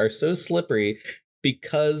pussy are so slippery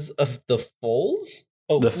because of the folds?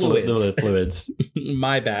 Oh, the fluids.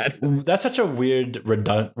 My bad. That's such a weird,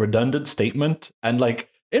 redundant statement. And like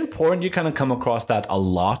in porn, you kind of come across that a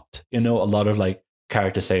lot. A lot of like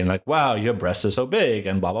characters saying like, wow, your breasts are so big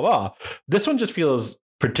and blah, blah, blah. This one just feels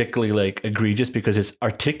particularly like egregious because it's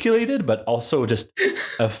articulated, but also just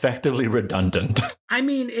effectively redundant. I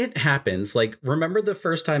mean, it happens. Like, remember the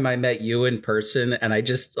first time I met you in person and I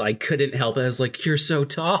couldn't help it. I was like, you're so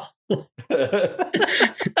tall.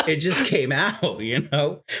 It just came out,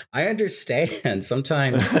 I understand.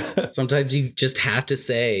 Sometimes you just have to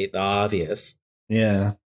say the obvious.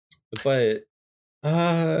 Yeah. But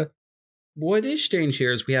what is strange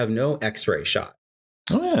here is we have no X-ray shot.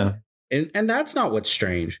 Oh, yeah. And that's not what's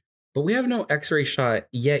strange. But we have no X-ray shot,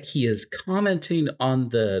 yet he is commenting on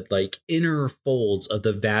the like inner folds of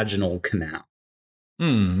the vaginal canal.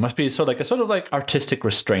 Must be sort of like artistic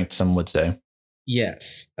restraint, some would say.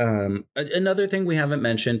 Yes. Another thing we haven't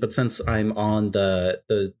mentioned, but since I'm on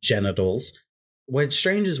the genitals, what's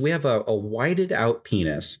strange is we have a whited out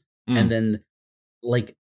penis, and then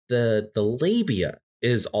like the labia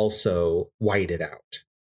is also whited out.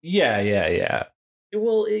 Yeah.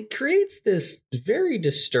 Well, it creates this very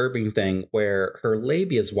disturbing thing where her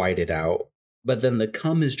labia is whited out, but then the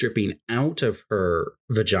cum is dripping out of her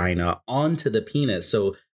vagina onto the penis.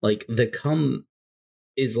 So like the cum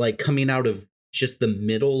is like coming out of just the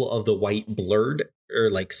middle of the white blurred or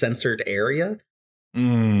like censored area.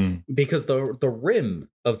 Because the rim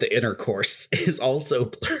of the intercourse is also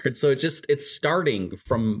blurred. So it's starting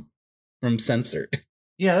from censored.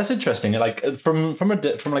 Yeah, that's interesting. Like from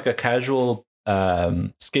like a casual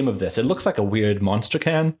skim of this, it looks like a weird monster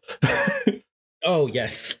can. Oh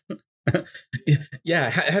yes. Yeah,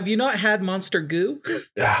 have you not had Monster Goo?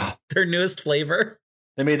 Yeah. Their newest flavor.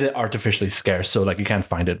 They made it artificially scarce, so like you can't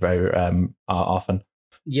find it very often.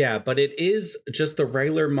 Yeah, but it is just the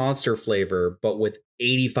regular Monster flavor, but with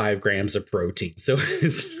 85 grams of protein. So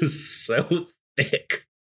it's just so thick.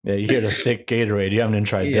 Yeah, you hear the thick Gatorade. You haven't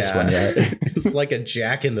tried this one yet. It's like a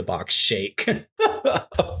Jack in the Box shake. I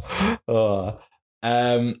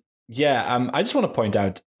just want to point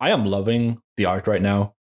out, I am loving the art right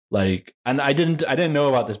now. Like, and I didn't know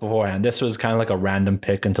about this beforehand. This was kind of like a random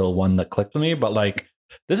pick until one that clicked with me. But like,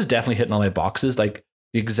 this is definitely hitting all my boxes. Like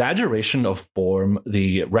the exaggeration of form,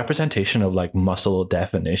 the representation of like muscle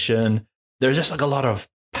definition. There's just like a lot of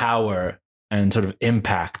power and sort of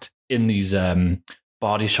impact in these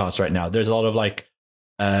body shots right now. There's a lot of like,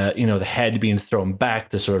 the head being thrown back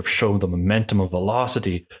to sort of show the momentum of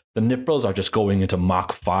velocity. The nipples are just going into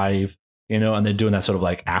Mach 5, and they're doing that sort of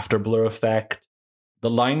like after blur effect. The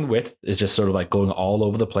line width is just sort of like going all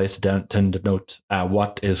over the place to denote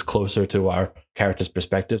what is closer to our character's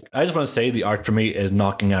perspective. I just want to say the art for me is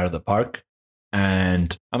knocking out of the park.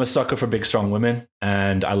 And I'm a sucker for big, strong women,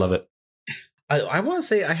 and I love it. I want to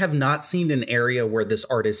say I have not seen an area where this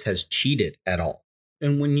artist has cheated at all.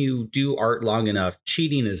 And when you do art long enough,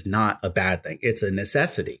 cheating is not a bad thing. It's a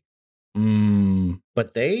necessity.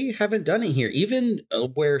 But they haven't done it here. Even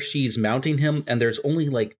where she's mounting him and there's only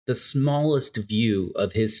like the smallest view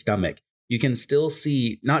of his stomach, you can still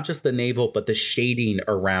see not just the navel, but the shading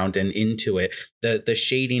around and into it, the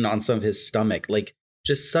shading on some of his stomach, like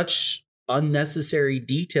just such unnecessary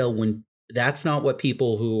detail when that's not what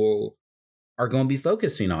people who are going to be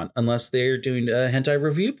focusing on unless they're doing a hentai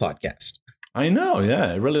review podcast. I know,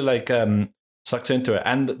 yeah. It really sucks into it.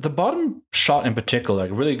 And the bottom shot in particular,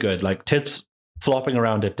 like really good. Like tits flopping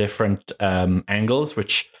around at different angles,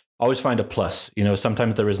 which I always find a plus.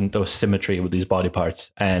 Sometimes there isn't those symmetry with these body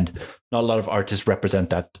parts, and not a lot of artists represent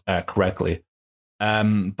that correctly.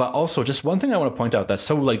 But also, just one thing I want to point out that's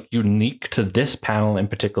so unique to this panel in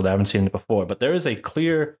particular, I haven't seen it before, but there is a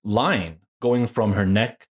clear line going from her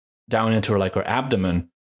neck down into her abdomen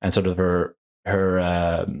and sort of her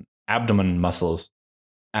abdomen muscles,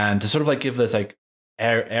 and to sort of give this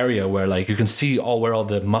area where you can see where all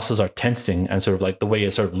the muscles are tensing, and sort of the way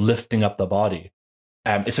it's sort of lifting up the body.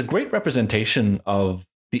 It's a great representation of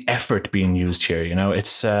the effort being used here.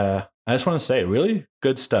 It's I just want to say, really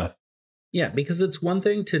good stuff. Yeah, because it's one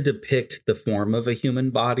thing to depict the form of a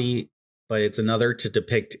human body, but it's another to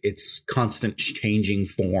depict its constant changing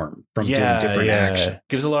form from doing different actions.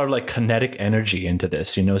 Gives a lot of kinetic energy into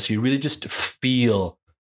this, so you really just feel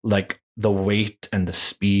the weight and the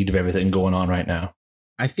speed of everything going on right now.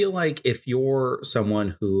 I feel like if you're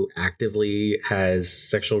someone who actively has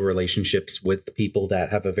sexual relationships with people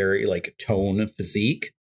that have a very tone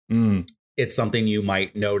physique, it's something you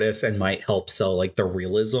might notice and might help sell the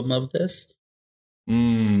realism of this.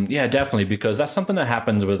 Yeah, definitely, because that's something that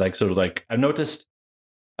happens with I've noticed.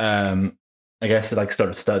 I guess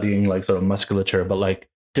started studying sort of musculature, but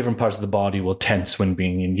different parts of the body will tense when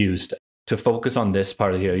being used. To focus on this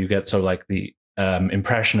part of here, you get sort of the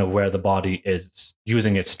impression of where the body is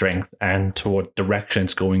using its strength and to what direction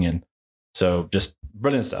it's going in. So just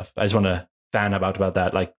brilliant stuff. I just want to fan about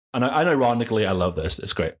that. And ironically, I love this.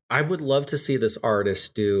 It's great. I would love to see this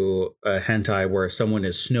artist do a hentai where someone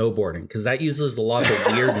is snowboarding, because that uses a lot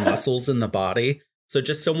of weird muscles in the body. So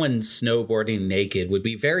just someone snowboarding naked would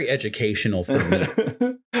be very educational for me.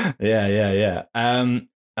 Yeah.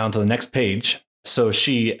 On to the next page. So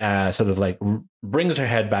she sort of brings her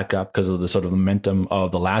head back up because of the sort of momentum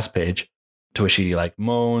of the last page, to where she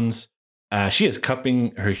moans. She is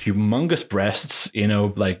cupping her humongous breasts,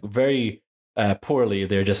 very poorly.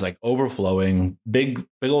 They're just overflowing, big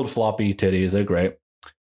old floppy titties. They're great.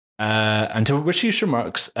 And to which she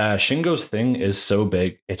remarks, Shingo's thing is so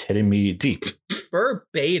big, it's hitting me deep.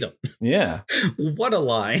 Verbatim. Yeah. What a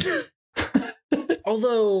line.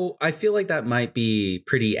 Although I feel that might be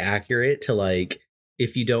pretty accurate to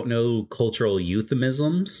if you don't know cultural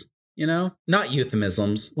euphemisms, not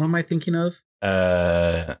euphemisms. What am I thinking of?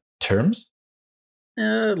 Terms?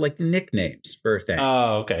 Nicknames for things.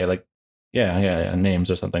 Oh, okay. Yeah,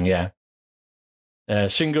 names or something. Yeah.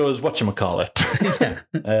 Shingo's whatchamacallit.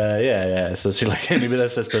 Yeah. So she maybe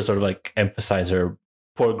that's just to sort of emphasize her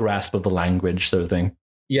poor grasp of the language sort of thing.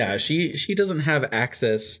 Yeah, she doesn't have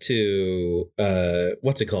access to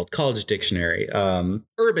what's it called? College dictionary,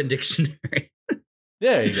 Urban Dictionary.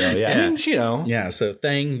 There you go. Yeah, I mean, Yeah, so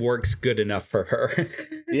Thang works good enough for her.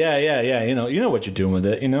 Yeah. You know what you're doing with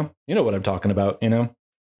it. You know what I'm talking about.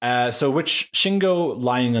 So which Shingo,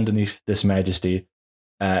 lying underneath this majesty,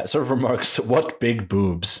 sort of remarks, "What big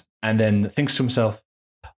boobs," and then thinks to himself,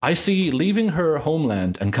 "I see leaving her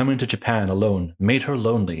homeland and coming to Japan alone made her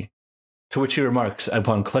lonely." To which he remarks,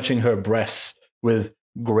 upon clutching her breasts with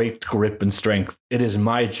great grip and strength, "It is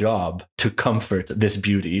my job to comfort this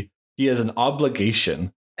beauty. He has an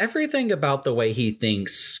obligation." Everything about the way he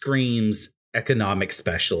thinks screams economic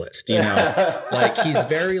specialist, he's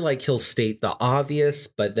very he'll state the obvious,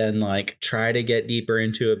 but then try to get deeper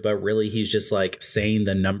into it, but really he's just saying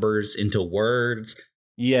the numbers into words.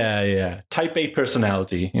 Yeah. Type A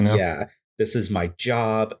personality, Yeah. This is my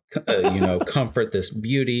job, comfort this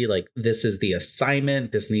beauty. This is the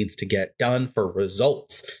assignment. This needs to get done for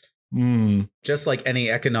results. Just like any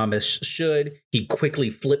economist should, he quickly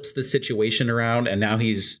flips the situation around, and now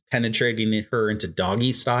he's penetrating her into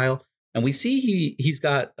doggy style. And we see he's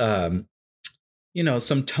got, some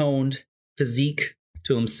toned physique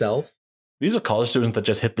to himself. These are college students that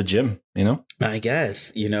just hit the gym, I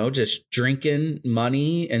guess, just drinking,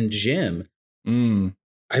 money, and gym.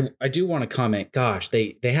 I do want to comment, gosh,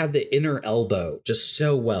 they have the inner elbow just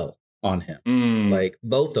so well on him.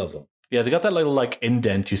 Both of them. Yeah, they got that little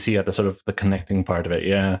indent you see at the sort of the connecting part of it.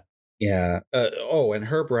 Yeah. Yeah. And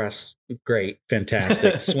her breasts, great,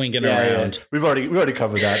 fantastic, swinging around. Yeah. We've already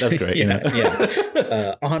covered that. That's great.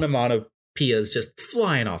 Yeah. Onomatopoeias just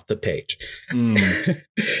flying off the page.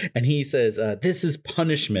 And he says, "This is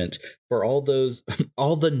punishment for all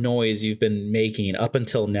the noise you've been making up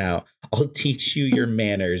until now. I'll teach you your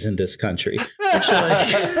manners in this country." Which,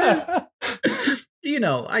 I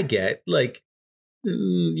get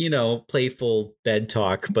playful bed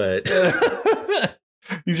talk, but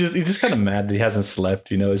He's just kind of mad that he hasn't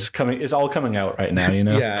slept, it's all coming out right now,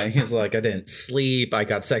 Yeah, he's like, I didn't sleep, I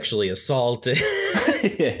got sexually assaulted.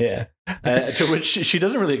 Yeah. To which she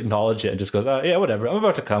doesn't really acknowledge it and just goes, oh, yeah, whatever, I'm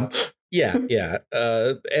about to come. Yeah.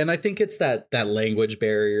 And I think it's that language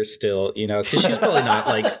barrier still, because she's probably not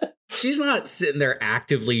like, she's not sitting there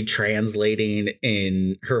actively translating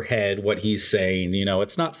in her head what he's saying,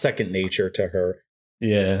 it's not second nature to her.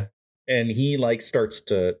 Yeah. And he like starts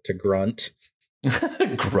to grunt.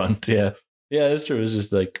 Grunt, yeah. Yeah, that's true. It's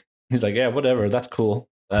just like, he's like, yeah, whatever, that's cool.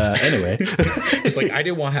 Anyway. It's like, I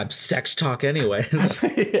didn't want to have sex talk anyways.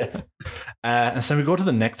 Yeah. And so we go to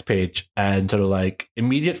the next page and sort of like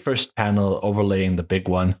immediate first panel overlaying the big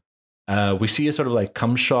one. We see a sort of like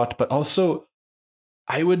cum shot, but also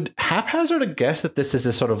I would haphazard a guess that this is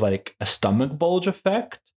a sort of like a stomach bulge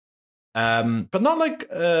effect. But not like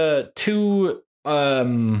too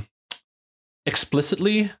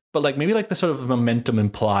explicitly, but like maybe like the sort of momentum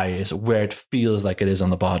implies where it feels like it is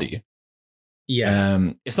on the body.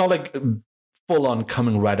 Yeah. It's not like full on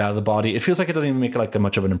coming right out of the body. It feels like it doesn't even make like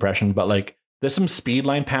much of an impression, but like there's some speed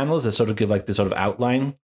line panels that sort of give like this sort of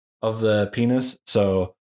outline of the penis.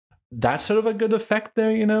 So that's sort of a good effect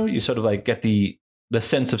there, you sort of like get the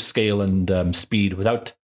sense of scale and speed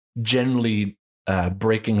without generally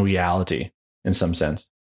breaking reality in some sense.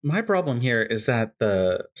 My problem here is that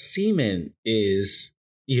the semen is,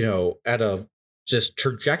 at a just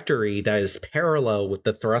trajectory that is parallel with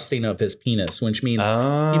the thrusting of his penis, which means he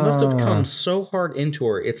must have come so hard into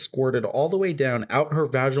her, it squirted all the way down out her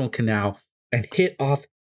vaginal canal and hit off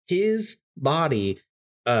his body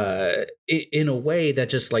in a way that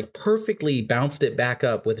just like perfectly bounced it back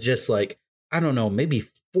up with just like, I don't know, maybe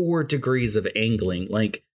 4 degrees of angling.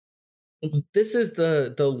 Like, this is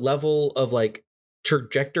the level of like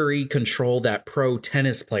trajectory control that pro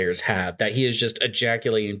tennis players have, that he is just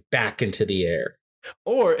ejaculating back into the air.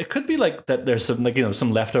 Or it could be like that there's some like,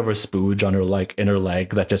 some leftover spooge on her like inner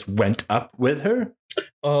leg that just went up with her.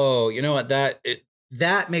 Oh, you know what?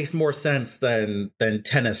 That makes more sense than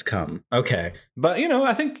tennis cum. Okay. But,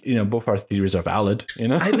 I think, both our theories are valid,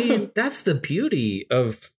 I mean, that's the beauty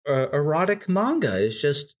of erotic manga, is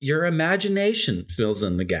just your imagination fills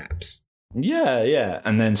in the gaps. Yeah.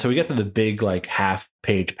 And then so we get to the big like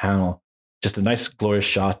half-page panel. Just a nice glorious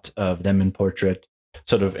shot of them in portrait,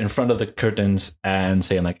 sort of in front of the curtains and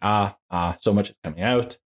saying like, so much is coming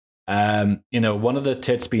out. One of the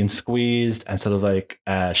tits being squeezed and sort of like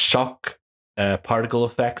shock particle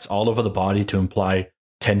effects all over the body to imply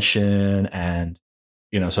tension and,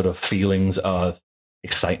 sort of feelings of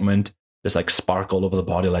excitement, just like sparkle over the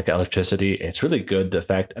body like electricity. It's really good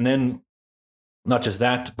effect. And then not just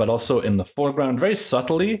that, but also in the foreground, very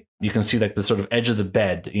subtly, you can see like the sort of edge of the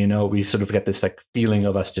bed. We sort of get this like feeling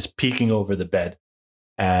of us just peeking over the bed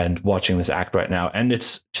and watching this act right now. And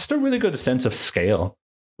it's just a really good sense of scale.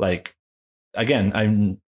 Like,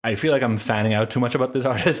 again, I feel like I'm fanning out too much about this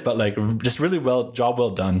artist, but like just really job well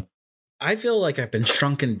done. I feel like I've been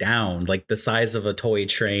shrunken down like the size of a toy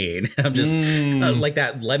train. I'm just like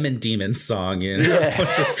that Lemon Demon song,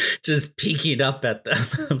 just peeking up at them.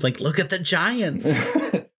 I'm like, look at the giants.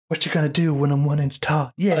 What you gonna do when I'm 1 inch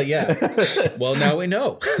tall? Yeah. Yeah. Well, now we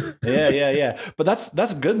know. Yeah. But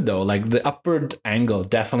that's good though. Like the upward angle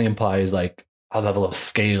definitely implies like a level of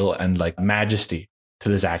scale and like majesty to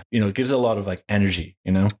this act. It gives it a lot of like energy,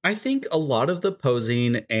 I think a lot of the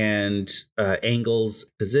posing and angles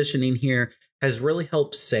positioning here has really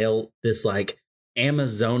helped sail this like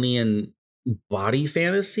Amazonian body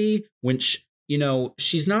fantasy, which,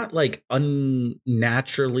 she's not like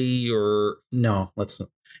unnaturally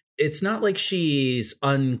it's not like she's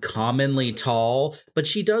uncommonly tall, but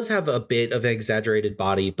she does have a bit of exaggerated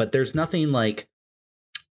body, but there's nothing like,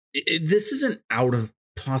 this isn't out of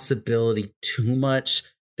possibility too much.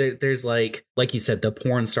 There's like you said, the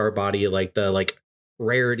porn star body, like the like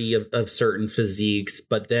rarity of certain physiques,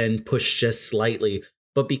 but then pushed just slightly.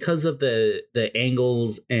 But because of the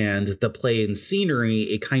angles and the play and scenery,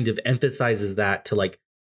 it kind of emphasizes that to like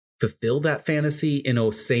fulfill that fantasy in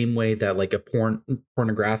a same way that like a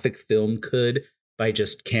pornographic film could by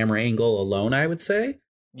just camera angle alone, I would say.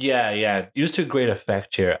 Yeah. Used to great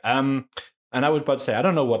effect here. And I was about to say, I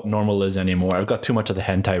don't know what normal is anymore. I've got too much of the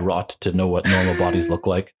hentai rot to know what normal bodies look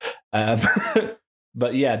like.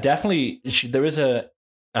 But yeah, definitely there is a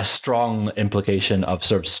strong implication of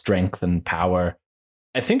sort of strength and power.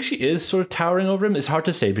 I think she is sort of towering over him. It's hard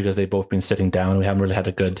to say because they've both been sitting down. We haven't really had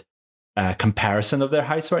a good comparison of their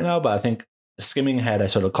heights right now. But I think skimming ahead, I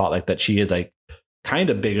sort of caught like that she is like kind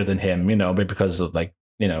of bigger than him, maybe because of like,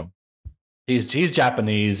 he's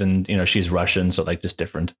Japanese and, she's Russian. So like just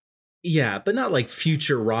different. Yeah, but not like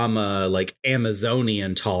Futurama, like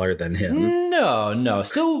Amazonian taller than him. No,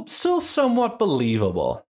 still somewhat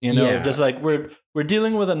believable. Yeah. Just like we're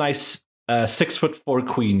dealing with a nice 6'4"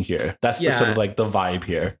 queen here. That's the sort of like the vibe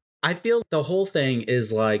here. I feel the whole thing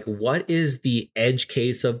is like, what is the edge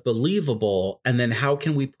case of believable, and then how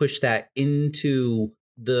can we push that into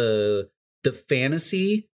the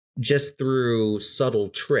fantasy just through subtle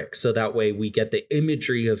tricks, so that way we get the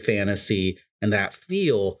imagery of fantasy and that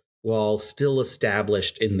feel while still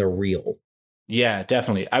established in the real. Yeah,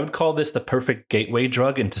 definitely. I would call this the perfect gateway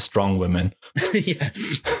drug into strong women.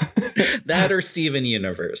 Yes. That or Steven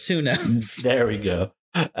Universe. Who knows? There we go.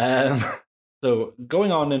 So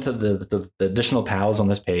going on into the additional pals on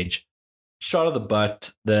this page, shot of the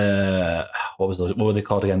butt, what were they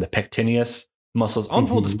called again? The pectineus muscles on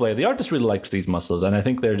full display. The artist really likes these muscles, and I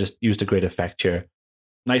think they're just used to great effect here.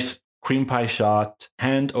 Nice cream pie shot,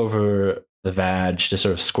 hand over the vag, just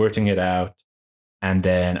sort of squirting it out, and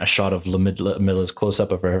then a shot of Milla's close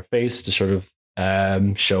up of her face to sort of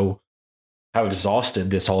show how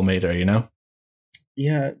exhausted this all made her.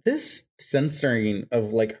 Yeah, this censoring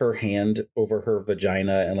of like her hand over her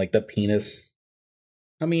vagina and like the penis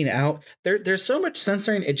coming out. There's so much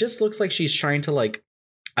censoring. It just looks like she's trying to like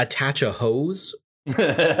attach a hose.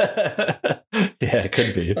 Yeah, it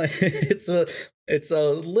could be. It's a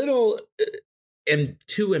little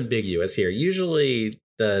too ambiguous here. Usually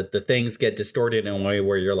the things get distorted in a way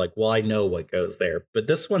where you're like, well, I know what goes there, but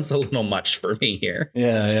this one's a little much for me here.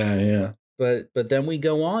 Yeah. But then we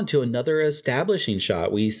go on to another establishing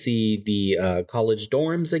shot. We see the college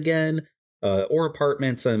dorms again, or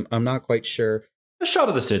apartments. I'm not quite sure. A shot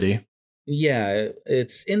of the city. Yeah,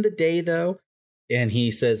 it's in the day though, and he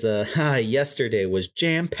says, "Yesterday was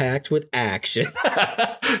jam packed with action."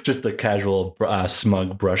 Just the casual,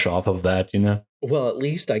 smug brush off of that, Well, at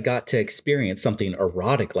least I got to experience something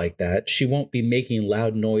erotic like that. She won't be making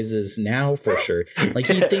loud noises now for sure. Like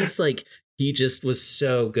he thinks like. He just was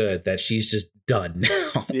so good that she's just done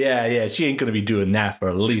now. Yeah. She ain't going to be doing that for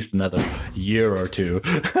at least another year or two.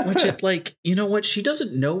 Which is like, you know what? She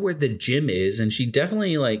doesn't know where the gym is, and she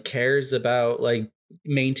definitely like cares about like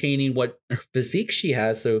maintaining what physique she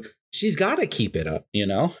has. So she's got to keep it up,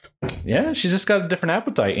 Yeah, she's just got a different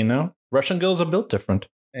appetite, Russian girls are built different.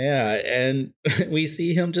 Yeah, and we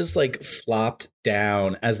see him just like flopped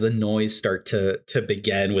down as the noise start to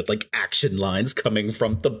begin with like action lines coming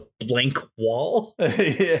from the blank wall.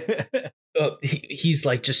 Yeah. He's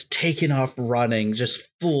like just taking off running, just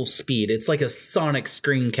full speed. It's like a sonic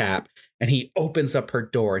screen cap, and he opens up her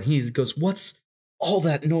door and he goes, "What's all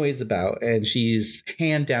that noise about?" And she's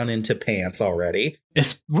hand down into pants already.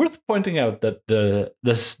 It's worth pointing out that the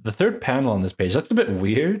third panel on this page looks a bit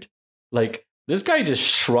weird. Like, this guy just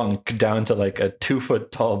shrunk down to like a 2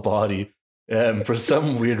 foot tall body for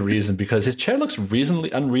some weird reason, because his chair looks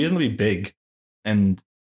unreasonably big, and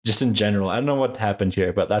just in general, I don't know what happened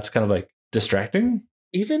here, but that's kind of like distracting.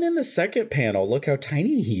 Even in the second panel, look how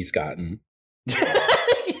tiny he's gotten. Yeah,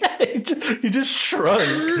 he just shrunk.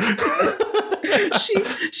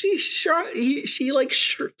 she shrunk. She like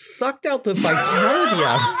sucked out the vitality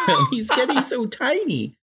out of him. He's getting so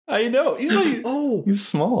tiny. I know. He's like, he's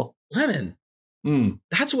small. Lemon.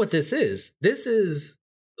 That's what this is. This is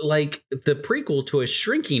like the prequel to a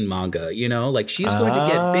shrinking manga, like she's going to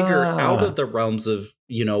get bigger out of the realms of,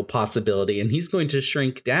 possibility, and he's going to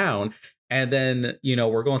shrink down. And then,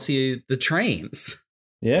 we're going to see the trains.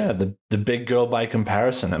 Yeah, the big girl by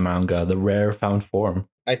comparison at manga, the rare found form.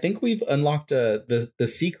 I think we've unlocked the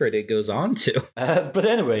secret it goes on to. But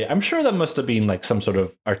anyway, I'm sure that must have been like some sort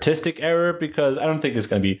of artistic error, because I don't think it's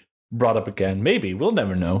going to be brought up again. Maybe, we'll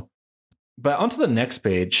never know. But onto the next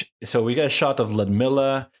page. So we get a shot of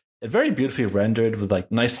Ludmilla, very beautifully rendered with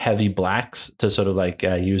like nice heavy blacks to sort of like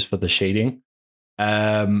use for the shading.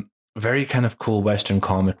 Very kind of cool Western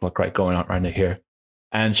comic look going on right here.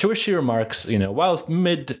 And she remarks, while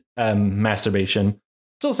mid masturbation,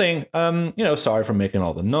 still saying, sorry for making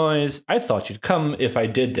all the noise. I thought you'd come if I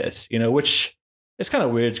did this, which is kind of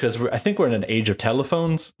weird because I think we're in an age of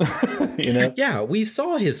telephones, Yeah, we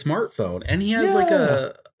saw his smartphone, and he has like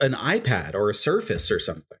an iPad or a Surface or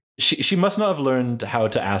something. She must not have learned how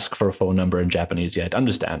to ask for a phone number in Japanese yet.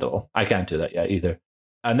 Understandable. I can't do that yet either.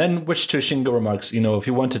 And then which to Shingo remarks, if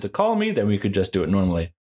you wanted to call me, then we could just do it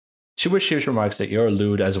normally. She remarks that you're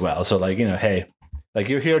lewd as well. So like, hey, like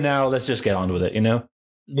you're here now, let's just get on with it,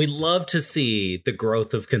 We love to see the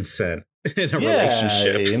growth of consent in a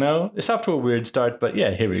relationship. It's off to a weird start, but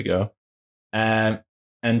yeah, here we go. And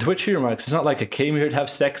to which he remarks, it's not like I came here to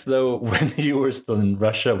have sex, though. When you were still in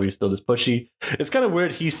Russia, we were still this pushy. It's kind of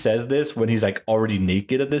weird he says this when he's like already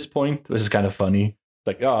naked at this point, which is kind of funny. It's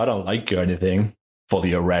like, oh, I don't like you or anything.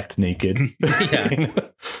 Fully erect, naked. Yeah. You know?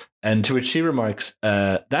 And to which she remarks,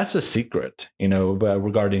 that's a secret,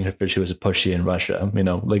 regarding if she was a pushy in Russia,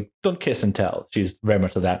 like don't kiss and tell. She's very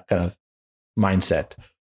much of that kind of mindset.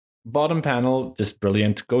 Bottom panel, just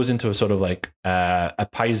brilliant, goes into a sort of like a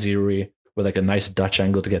pie-zery with like a nice Dutch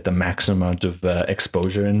angle to get the maximum amount of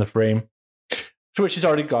exposure in the frame. To which she's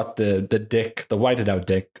already got the dick, the whited out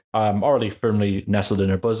dick, already firmly nestled in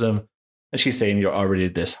her bosom. And she's saying, you're already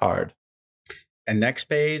this hard. And next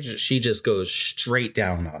page, she just goes straight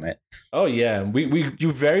down on it. Oh yeah,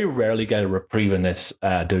 you very rarely get a reprieve in this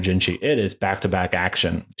doujinshi. It is back-to-back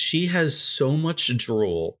action. She has so much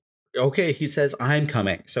drool. Okay, he says, I'm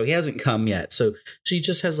coming. So he hasn't come yet. So she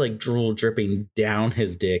just has like drool dripping down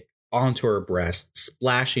his dick onto her breast,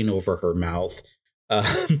 splashing over her mouth.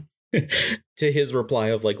 To his reply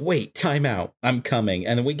of like, wait, time out, I'm coming.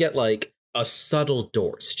 And then we get like a subtle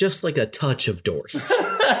Dorse, just like a touch of Dorse.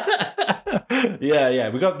 Yeah.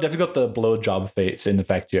 We definitely got the blowjob face in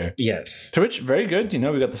effect here. Yes. To which, very good.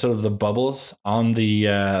 We got the sort of the bubbles on the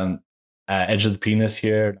edge of the penis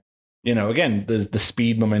here. Again, there's the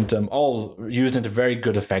speed, momentum, all used into very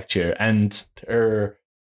good effect here. And her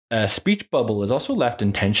speech bubble is also left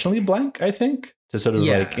intentionally blank, I think, to sort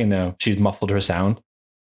of she's muffled her sound.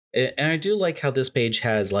 And I do like how this page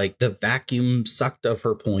has like the vacuum sucked of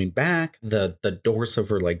her pulling back, the Dorse of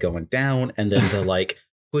her like going down, and then the like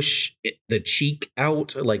push the cheek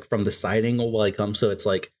out like from the side angle while I come. So it's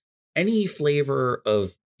like any flavor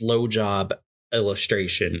of blowjob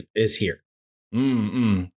illustration is here.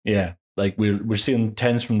 Yeah, like we're seeing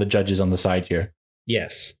tens from the judges on the side here.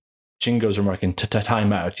 Yes. Shingo's remarking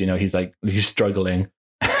time out. He's struggling.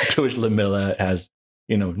 To which Lamilla has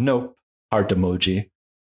nope, heart emoji.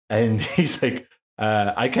 And he's like,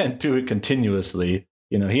 I can't do it continuously.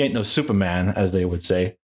 He ain't no Superman, as they would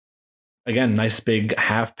say. Again, nice big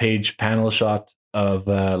half-page panel shot of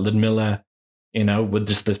Ludmilla, with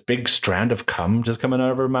just this big strand of cum just coming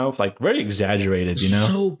out of her mouth. Like, very exaggerated,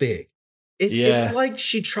 So big. It's like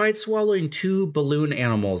she tried swallowing 2 balloon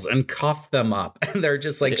animals and coughed them up, and they're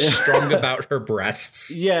just like strung about her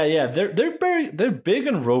breasts. Yeah. They're big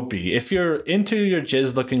and ropey. If you're into your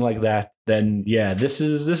jizz looking like that, then yeah, this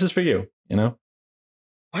is for you.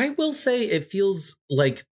 I will say it feels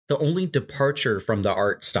like the only departure from the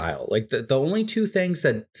art style. Like the only 2 things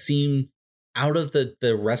that seem out of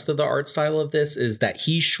the rest of the art style of this is that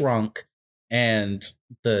he shrunk and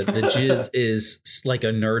the jizz is like a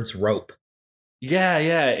nerd's rope. Yeah,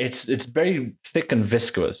 it's very thick and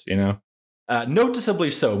viscous, noticeably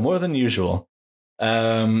so, more than usual.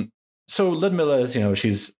 So Ludmilla is,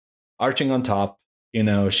 she's arching on top,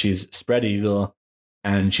 she's spread eagle,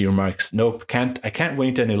 and she remarks, "Nope, I can't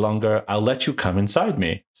wait any longer. I'll let you come inside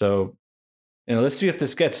me." So, let's see if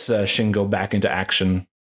this gets Shingo back into action.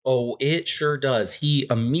 Oh, it sure does. He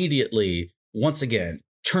immediately, once again,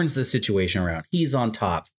 turns the situation around. He's on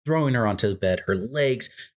top, throwing her onto the bed, her legs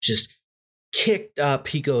just kicked up.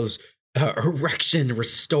 He goes, erection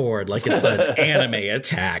restored, like it's an anime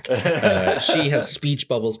attack. She has speech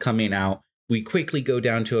bubbles coming out. We quickly go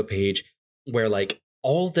down to a page where like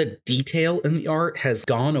all the detail in the art has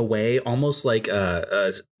gone away, almost like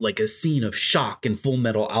a scene of Shock in Full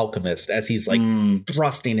Metal Alchemist as he's like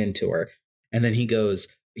thrusting into her. And then he goes,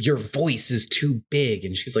 "Your voice is too big."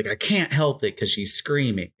 And she's like, "I can't help it," because she's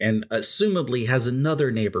screaming, and assumably has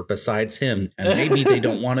another neighbor besides him. And maybe they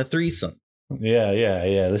don't want a threesome. Yeah.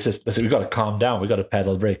 We got to calm down. We got to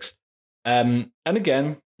pedal brakes. And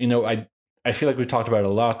again, I feel like we talked about it a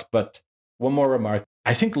lot, but one more remark.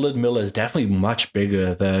 I think Ludmilla is definitely much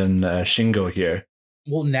bigger than Shingo here.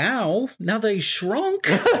 Well, now that he's shrunk,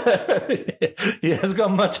 he has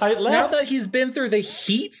got much height left. Now that he's been through the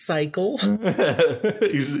heat cycle,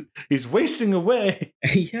 he's wasting away.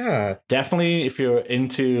 Yeah, definitely. If you're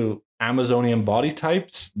into Amazonian body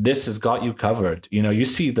types, this has got you covered. You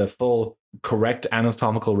see the full correct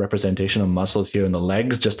anatomical representation of muscles here in the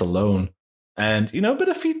legs just alone, and a bit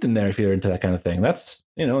of feet in there if you're into that kind of thing. That's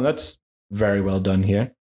very well done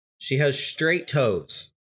here. She has straight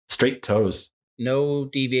toes. Straight toes. No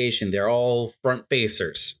deviation. They're all front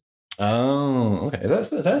facers. Oh, okay. Is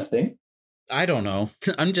that a thing? I don't know.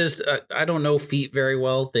 I don't know feet very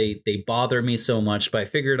well. They bother me so much, but I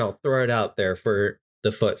figured I'll throw it out there for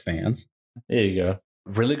the foot fans. There you go.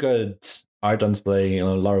 Really good art on display, a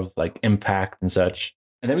lot of like impact and such.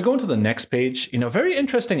 And then we go into the next page, very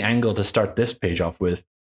interesting angle to start this page off with.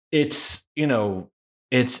 It's,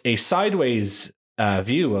 it's a sideways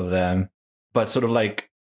view of them, but sort of like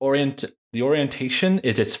the orientation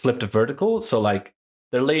is it's flipped vertical. So like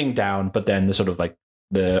they're laying down, but then the sort of like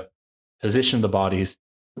the position of the bodies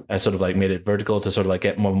sort of like made it vertical to sort of like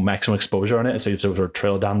get more maximum exposure on it. So you sort of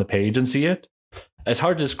trail down the page and see it. It's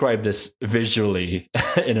hard to describe this visually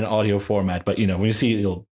in an audio format, but when you see it,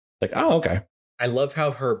 you'll like, oh, okay. I love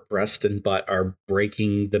how her breast and butt are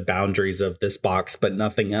breaking the boundaries of this box, but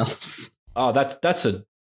nothing else. Oh, that's a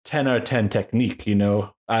 10 out of 10 technique.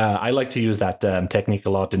 I like to use that technique a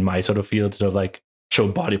lot in my sort of field to like show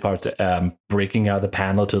body parts breaking out of the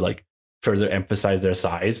panel to like further emphasize their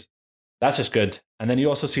size. That's just good. And then you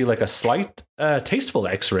also see like a slight tasteful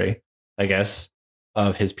X-ray, I guess,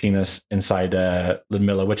 of his penis inside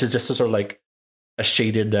Ludmilla, which is just a sort of like a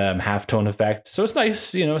shaded halftone effect. So it's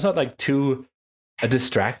nice, it's not like too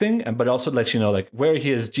distracting, but also lets you know like where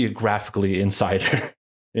he is geographically inside her.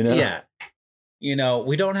 Yeah.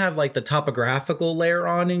 We don't have like the topographical layer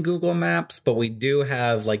on in Google Maps, but we do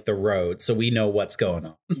have like the road, so we know what's going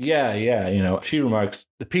on. Yeah. She remarks,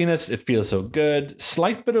 the penis, it feels so good.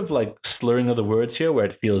 Slight bit of like slurring of the words here where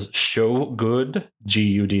it feels show good,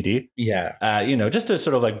 G-U-D-D. Yeah. Just to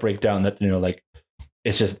sort of like break down that, like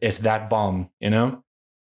it's that bomb,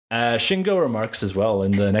 Shingo remarks as well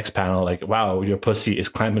in the next panel, like, wow, your pussy is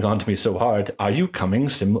clamping onto me so hard. Are you coming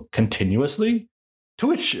continuously? To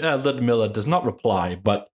which Ludmilla does not reply,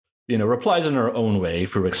 but, replies in her own way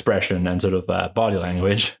through expression and sort of body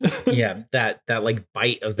language. Yeah, that like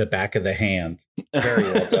bite of the back of the hand. Very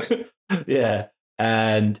well done. Yeah.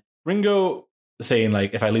 And Ringo saying,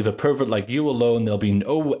 like, if I leave a pervert like you alone, there'll be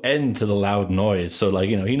no end to the loud noise. So, like,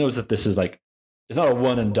 he knows that this is, like, it's not a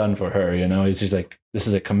one and done for her, He's just like, this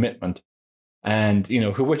is a commitment. And,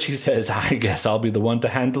 for which he says, I guess I'll be the one to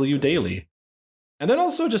handle you daily. And then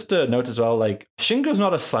also just a note as well, like, Shingo's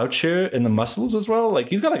not a slouch here in the muscles as well. Like,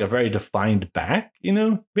 he's got like a very defined back,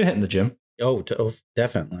 been hitting the gym. Oh,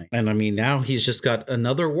 definitely. And I mean, now he's just got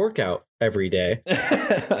another workout every day.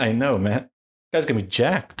 I know, man. Guy's gonna be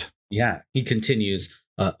jacked. Yeah. He continues,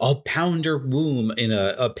 I'll pound your womb in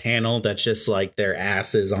a panel that's just like their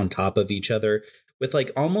asses on top of each other with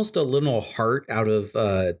like almost a little heart out of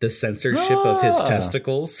the censorship of his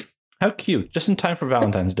testicles. How cute. Just in time for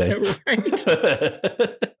Valentine's Day.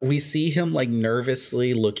 Right. We see him like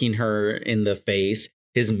nervously looking her in the face,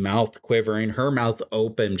 his mouth quivering, her mouth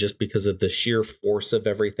open just because of the sheer force of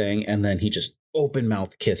everything. And then he just open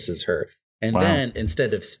mouth kisses her. And then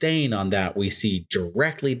instead of staying on that, we see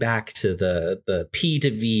directly back to the P to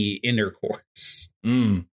V intercourse.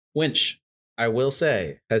 Which I will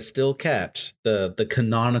say has still kept the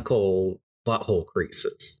canonical butthole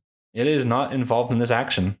creases. It is not involved in this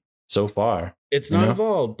action. So far, it's not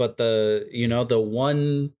involved, but the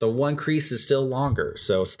one crease is still longer,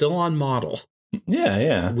 so still on model.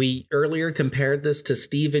 Yeah. We earlier compared this to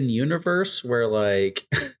Steven Universe, where like,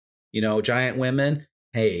 giant women.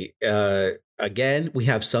 Hey, again, we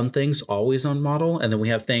have some things always on model, and then we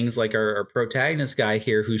have things like our protagonist guy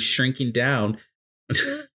here who's shrinking down,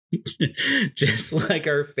 just like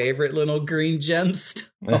our favorite little green gemstone.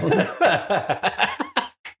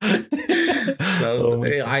 So,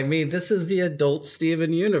 I mean, this is the adult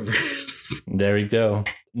Steven Universe. There you go.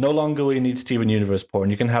 No longer will you need Steven Universe porn.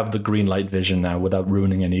 You can have the green light vision now without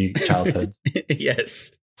ruining any childhood.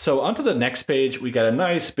 Yes. So onto the next page, we got a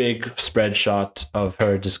nice big spread shot of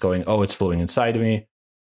her just going, oh, it's flowing inside of me.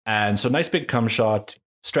 And so nice big cum shot,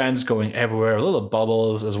 strands going everywhere, little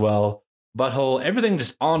bubbles as well, butthole, everything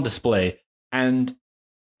just on display. And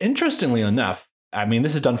interestingly enough, I mean,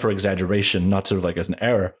 this is done for exaggeration, not sort of like as an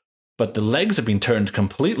error, but the legs have been turned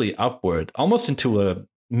completely upward, almost into a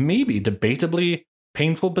maybe debatably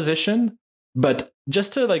painful position, but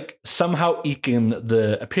just to like somehow eke in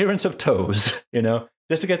the appearance of toes,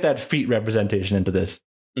 just to get that feet representation into this.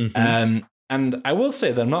 Mm-hmm. And I will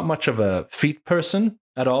say that I'm not much of a feet person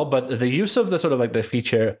at all, but the use of the sort of like the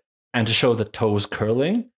feature and to show the toes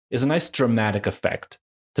curling is a nice dramatic effect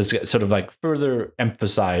to sort of like further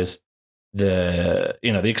emphasize the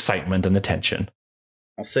excitement and the tension.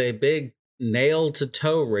 I'll say big nail to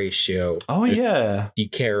toe ratio. Oh yeah. You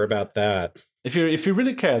care about that. If you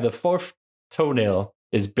really care, the fourth toenail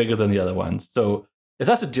is bigger than the other ones. So if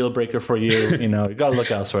that's a deal breaker for you, you gotta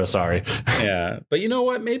look elsewhere. Sorry. Yeah. But you know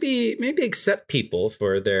what? Maybe accept people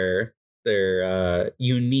for their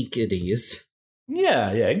uniquities.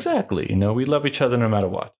 Yeah, exactly. We love each other no matter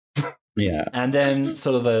what. Yeah. And then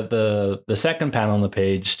sort of the second panel on the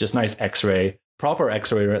page, just nice X-ray, proper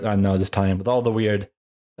X-ray right now this time with all the weird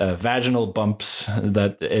vaginal bumps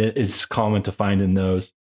that is common to find in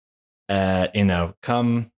those.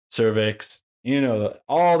 Cum, cervix,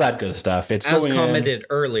 all that good stuff. It's as commented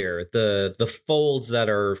earlier, the folds that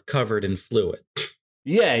are covered in fluid.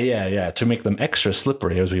 Yeah, to make them extra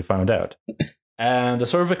slippery, as we found out. And the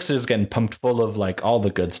cervix is getting pumped full of like all the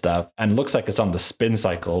good stuff, and it looks like it's on the spin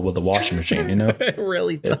cycle with the washing machine, you know? It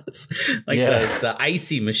really does. Like the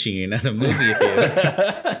icy machine at a movie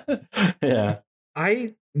theater. Yeah.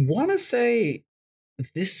 I want to say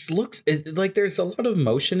this looks like there's a lot of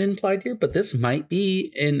motion implied here, but this might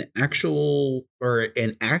be an actual or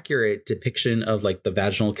an accurate depiction of like the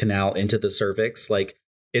vaginal canal into the cervix. Like,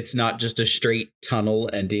 it's not just a straight tunnel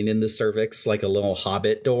ending in the cervix like a little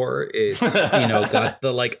hobbit door. It's, got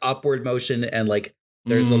the like upward motion, and like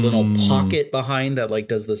there's the little pocket behind that like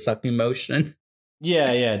does the sucking motion.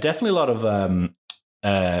 Yeah. Definitely a lot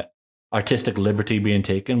of artistic liberty being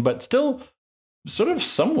taken, but still sort of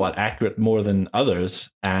somewhat accurate more than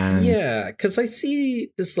others. And yeah, because I see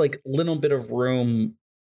this like little bit of room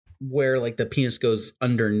where like the penis goes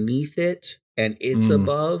underneath it and it's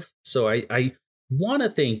above. So I want to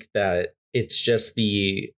think that it's just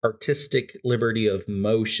the artistic liberty of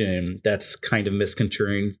motion that's kind of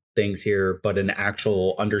misconstruing things here, but an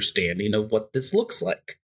actual understanding of what this looks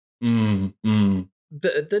like.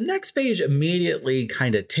 The next page immediately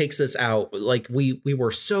kind of takes us out. Like we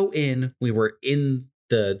were in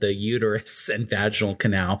the uterus and vaginal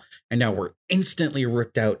canal, and now we're instantly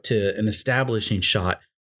ripped out to an establishing shot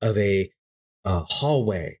of a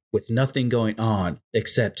hallway with nothing going on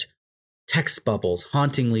except text bubbles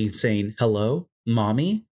hauntingly saying, "Hello,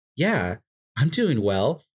 mommy? Yeah, I'm doing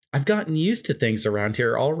well. I've gotten used to things around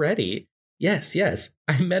here already. Yes,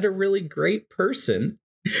 I met a really great person.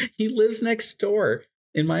 He lives next door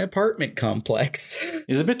in my apartment complex."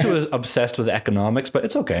 He's a bit too obsessed with economics, but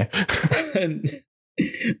it's okay. And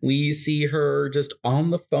we see her just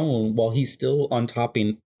on the phone while he's still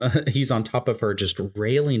he's on top of her, just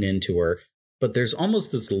railing into her. But there's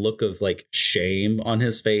almost this look of like shame on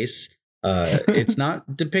his face. It's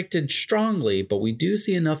not depicted strongly, but we do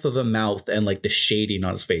see enough of a mouth and like the shading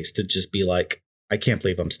on his face to just be like, I can't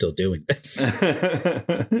believe I'm still doing this.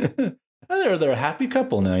 They're a happy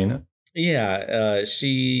couple now, you know? Yeah.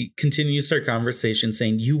 She continues her conversation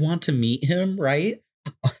saying, "You want to meet him, right?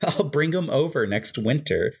 I'll bring him over next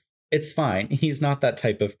winter. It's fine. He's not that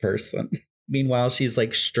type of person." Meanwhile, she's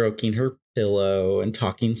like stroking her pillow and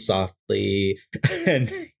talking softly,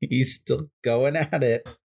 and he's still going at it.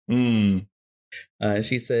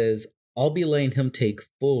 She says, "I'll be letting him take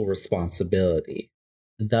full responsibility."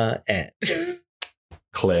 The end.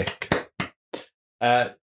 Click.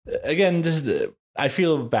 Again, just I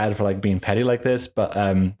feel bad for like being petty like this, but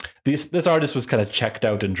this artist was kind of checked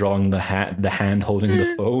out in drawing the hand holding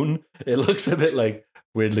the phone. It looks a bit like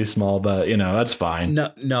weirdly small, but that's fine.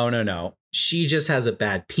 No. She just has a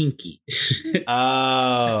bad pinky.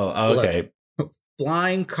 Oh, okay. Look,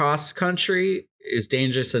 flying cross country is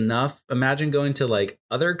dangerous enough. Imagine going to like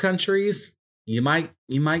other countries. You might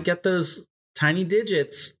get those tiny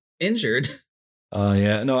digits injured.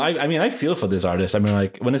 Yeah. No, I mean, I feel for this artist. I mean,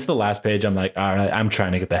 like when it's the last page, I'm like, all right, I'm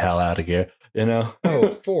trying to get the hell out of here,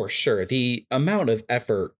 Oh, for sure. The amount of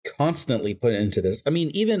effort constantly put into this. I mean,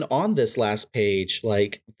 even on this last page,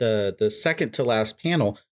 like the second to last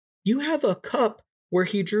panel, you have a cup where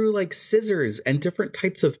he drew like scissors and different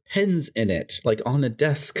types of pens in it, like on a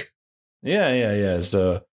desk. Yeah.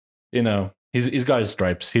 So, he's got his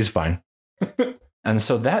stripes. He's fine. And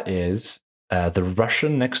so that is The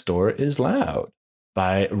Russian Next Door is Loud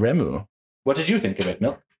by Remu. What did you think of it,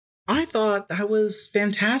 Milk? I thought that was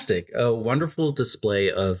fantastic. A wonderful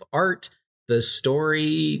display of art. The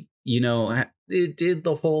story, it did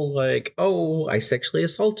the whole like, oh, I sexually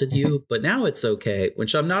assaulted you, but now it's okay,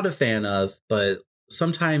 which I'm not a fan of. But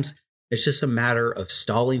sometimes it's just a matter of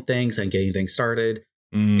stalling things and getting things started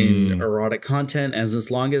in erotic content. As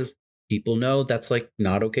long as people know that's like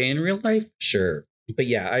not okay in real life, sure. But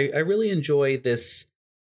yeah, I really enjoy this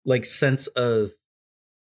like sense of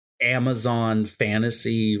Amazon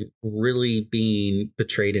fantasy really being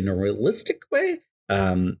portrayed in a realistic way.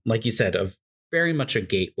 Like you said, of very much a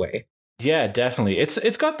gateway. Yeah, definitely.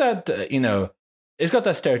 It's got that, it's got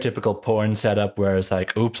that stereotypical porn setup where it's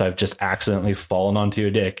like, oops, I've just accidentally fallen onto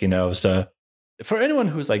your dick, So for anyone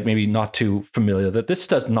who's like maybe not too familiar, that this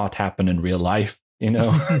does not happen in real life,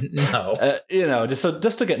 No.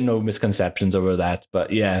 Just to get no misconceptions over that.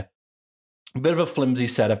 But yeah, a bit of a flimsy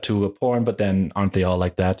setup to a porn, but then aren't they all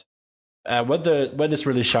like that? Where this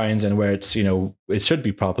really shines and where it's, it should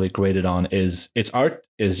be properly graded on is its art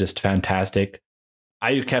is just fantastic.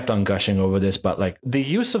 I kept on gushing over this, but like the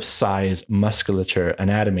use of size, musculature,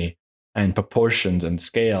 anatomy, and proportions and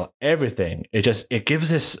scale, everything, it gives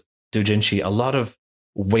this doujinshi a lot of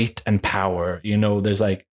weight and power.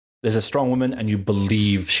 There's a strong woman and you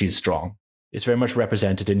believe she's strong. It's very much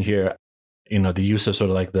represented in here. The use of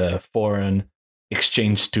sort of like the foreign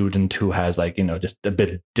exchange student who has like, just a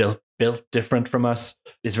bit built different from us,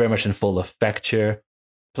 is very much in full effect here.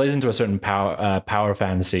 Plays into a certain power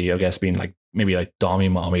fantasy, I guess, being like maybe like dommy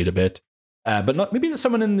mommied a bit, but not maybe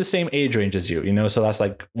someone in the same age range as you, so that's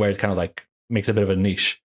like where it kind of like makes a bit of a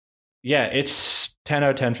niche. Yeah, it's 10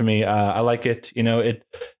 out of 10 for me. I like it.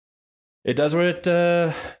 It does what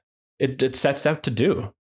it sets out to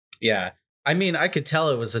do. Yeah, I mean, I could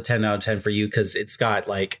tell it was a 10 out of 10 for you because it's got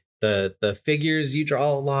like the figures you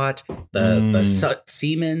draw a lot. The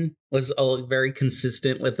semen was very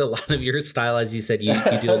consistent with a lot of your style. As you said, you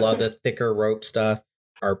do a lot of the thicker rope stuff.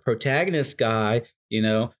 Our protagonist guy,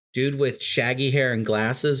 dude with shaggy hair and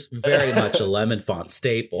glasses, very much a Lemon Font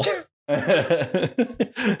staple.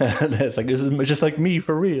 It's like, this is just like me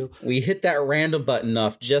for real. We hit that random button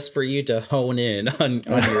enough just for you to hone in on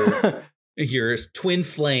your twin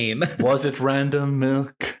flame. Was it random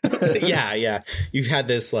milk? Yeah. You've had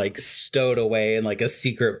this like stowed away in like a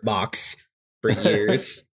secret box for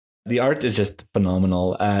years. The art is just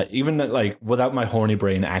phenomenal. Even like without my horny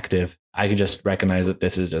brain active, I can just recognize that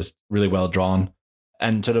this is just really well drawn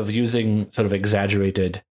and sort of using sort of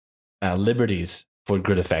exaggerated liberties for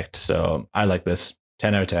good effect. So I like this.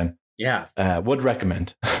 10 out of 10. Yeah. Would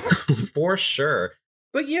recommend. For sure.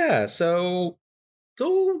 But yeah, so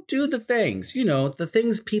go do the things, the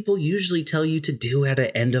things people usually tell you to do at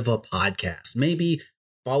the end of a podcast. Maybe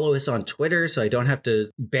follow us on Twitter so I don't have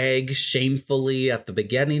to beg shamefully at the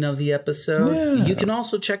beginning of the episode. Yeah. You can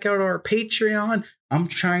also check out our Patreon. I'm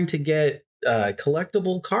trying to get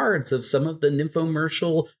collectible cards of some of the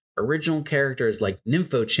Nymphomercial original characters like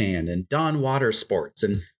Nympho-chan and Dawn Watersports.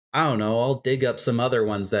 And I don't know, I'll dig up some other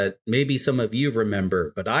ones that maybe some of you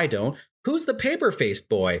remember, but I don't. Who's the paper-faced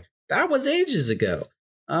boy? That was ages ago.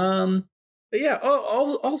 But yeah,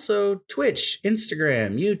 also Twitch,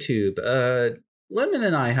 Instagram, YouTube. Lemon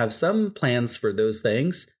and I have some plans for those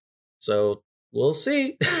things, so we'll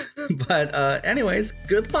see. But anyways,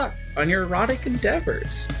 good luck on your erotic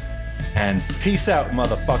endeavors. And peace out,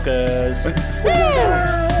 motherfuckers.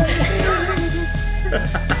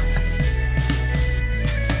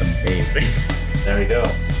 Amazing. There we go.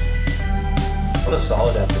 What a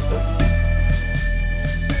solid episode.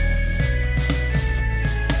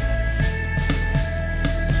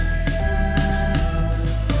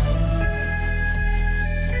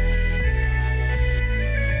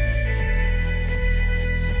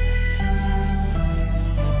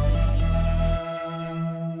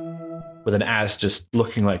 With an ass just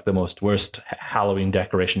looking like the most worst Halloween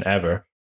decoration ever.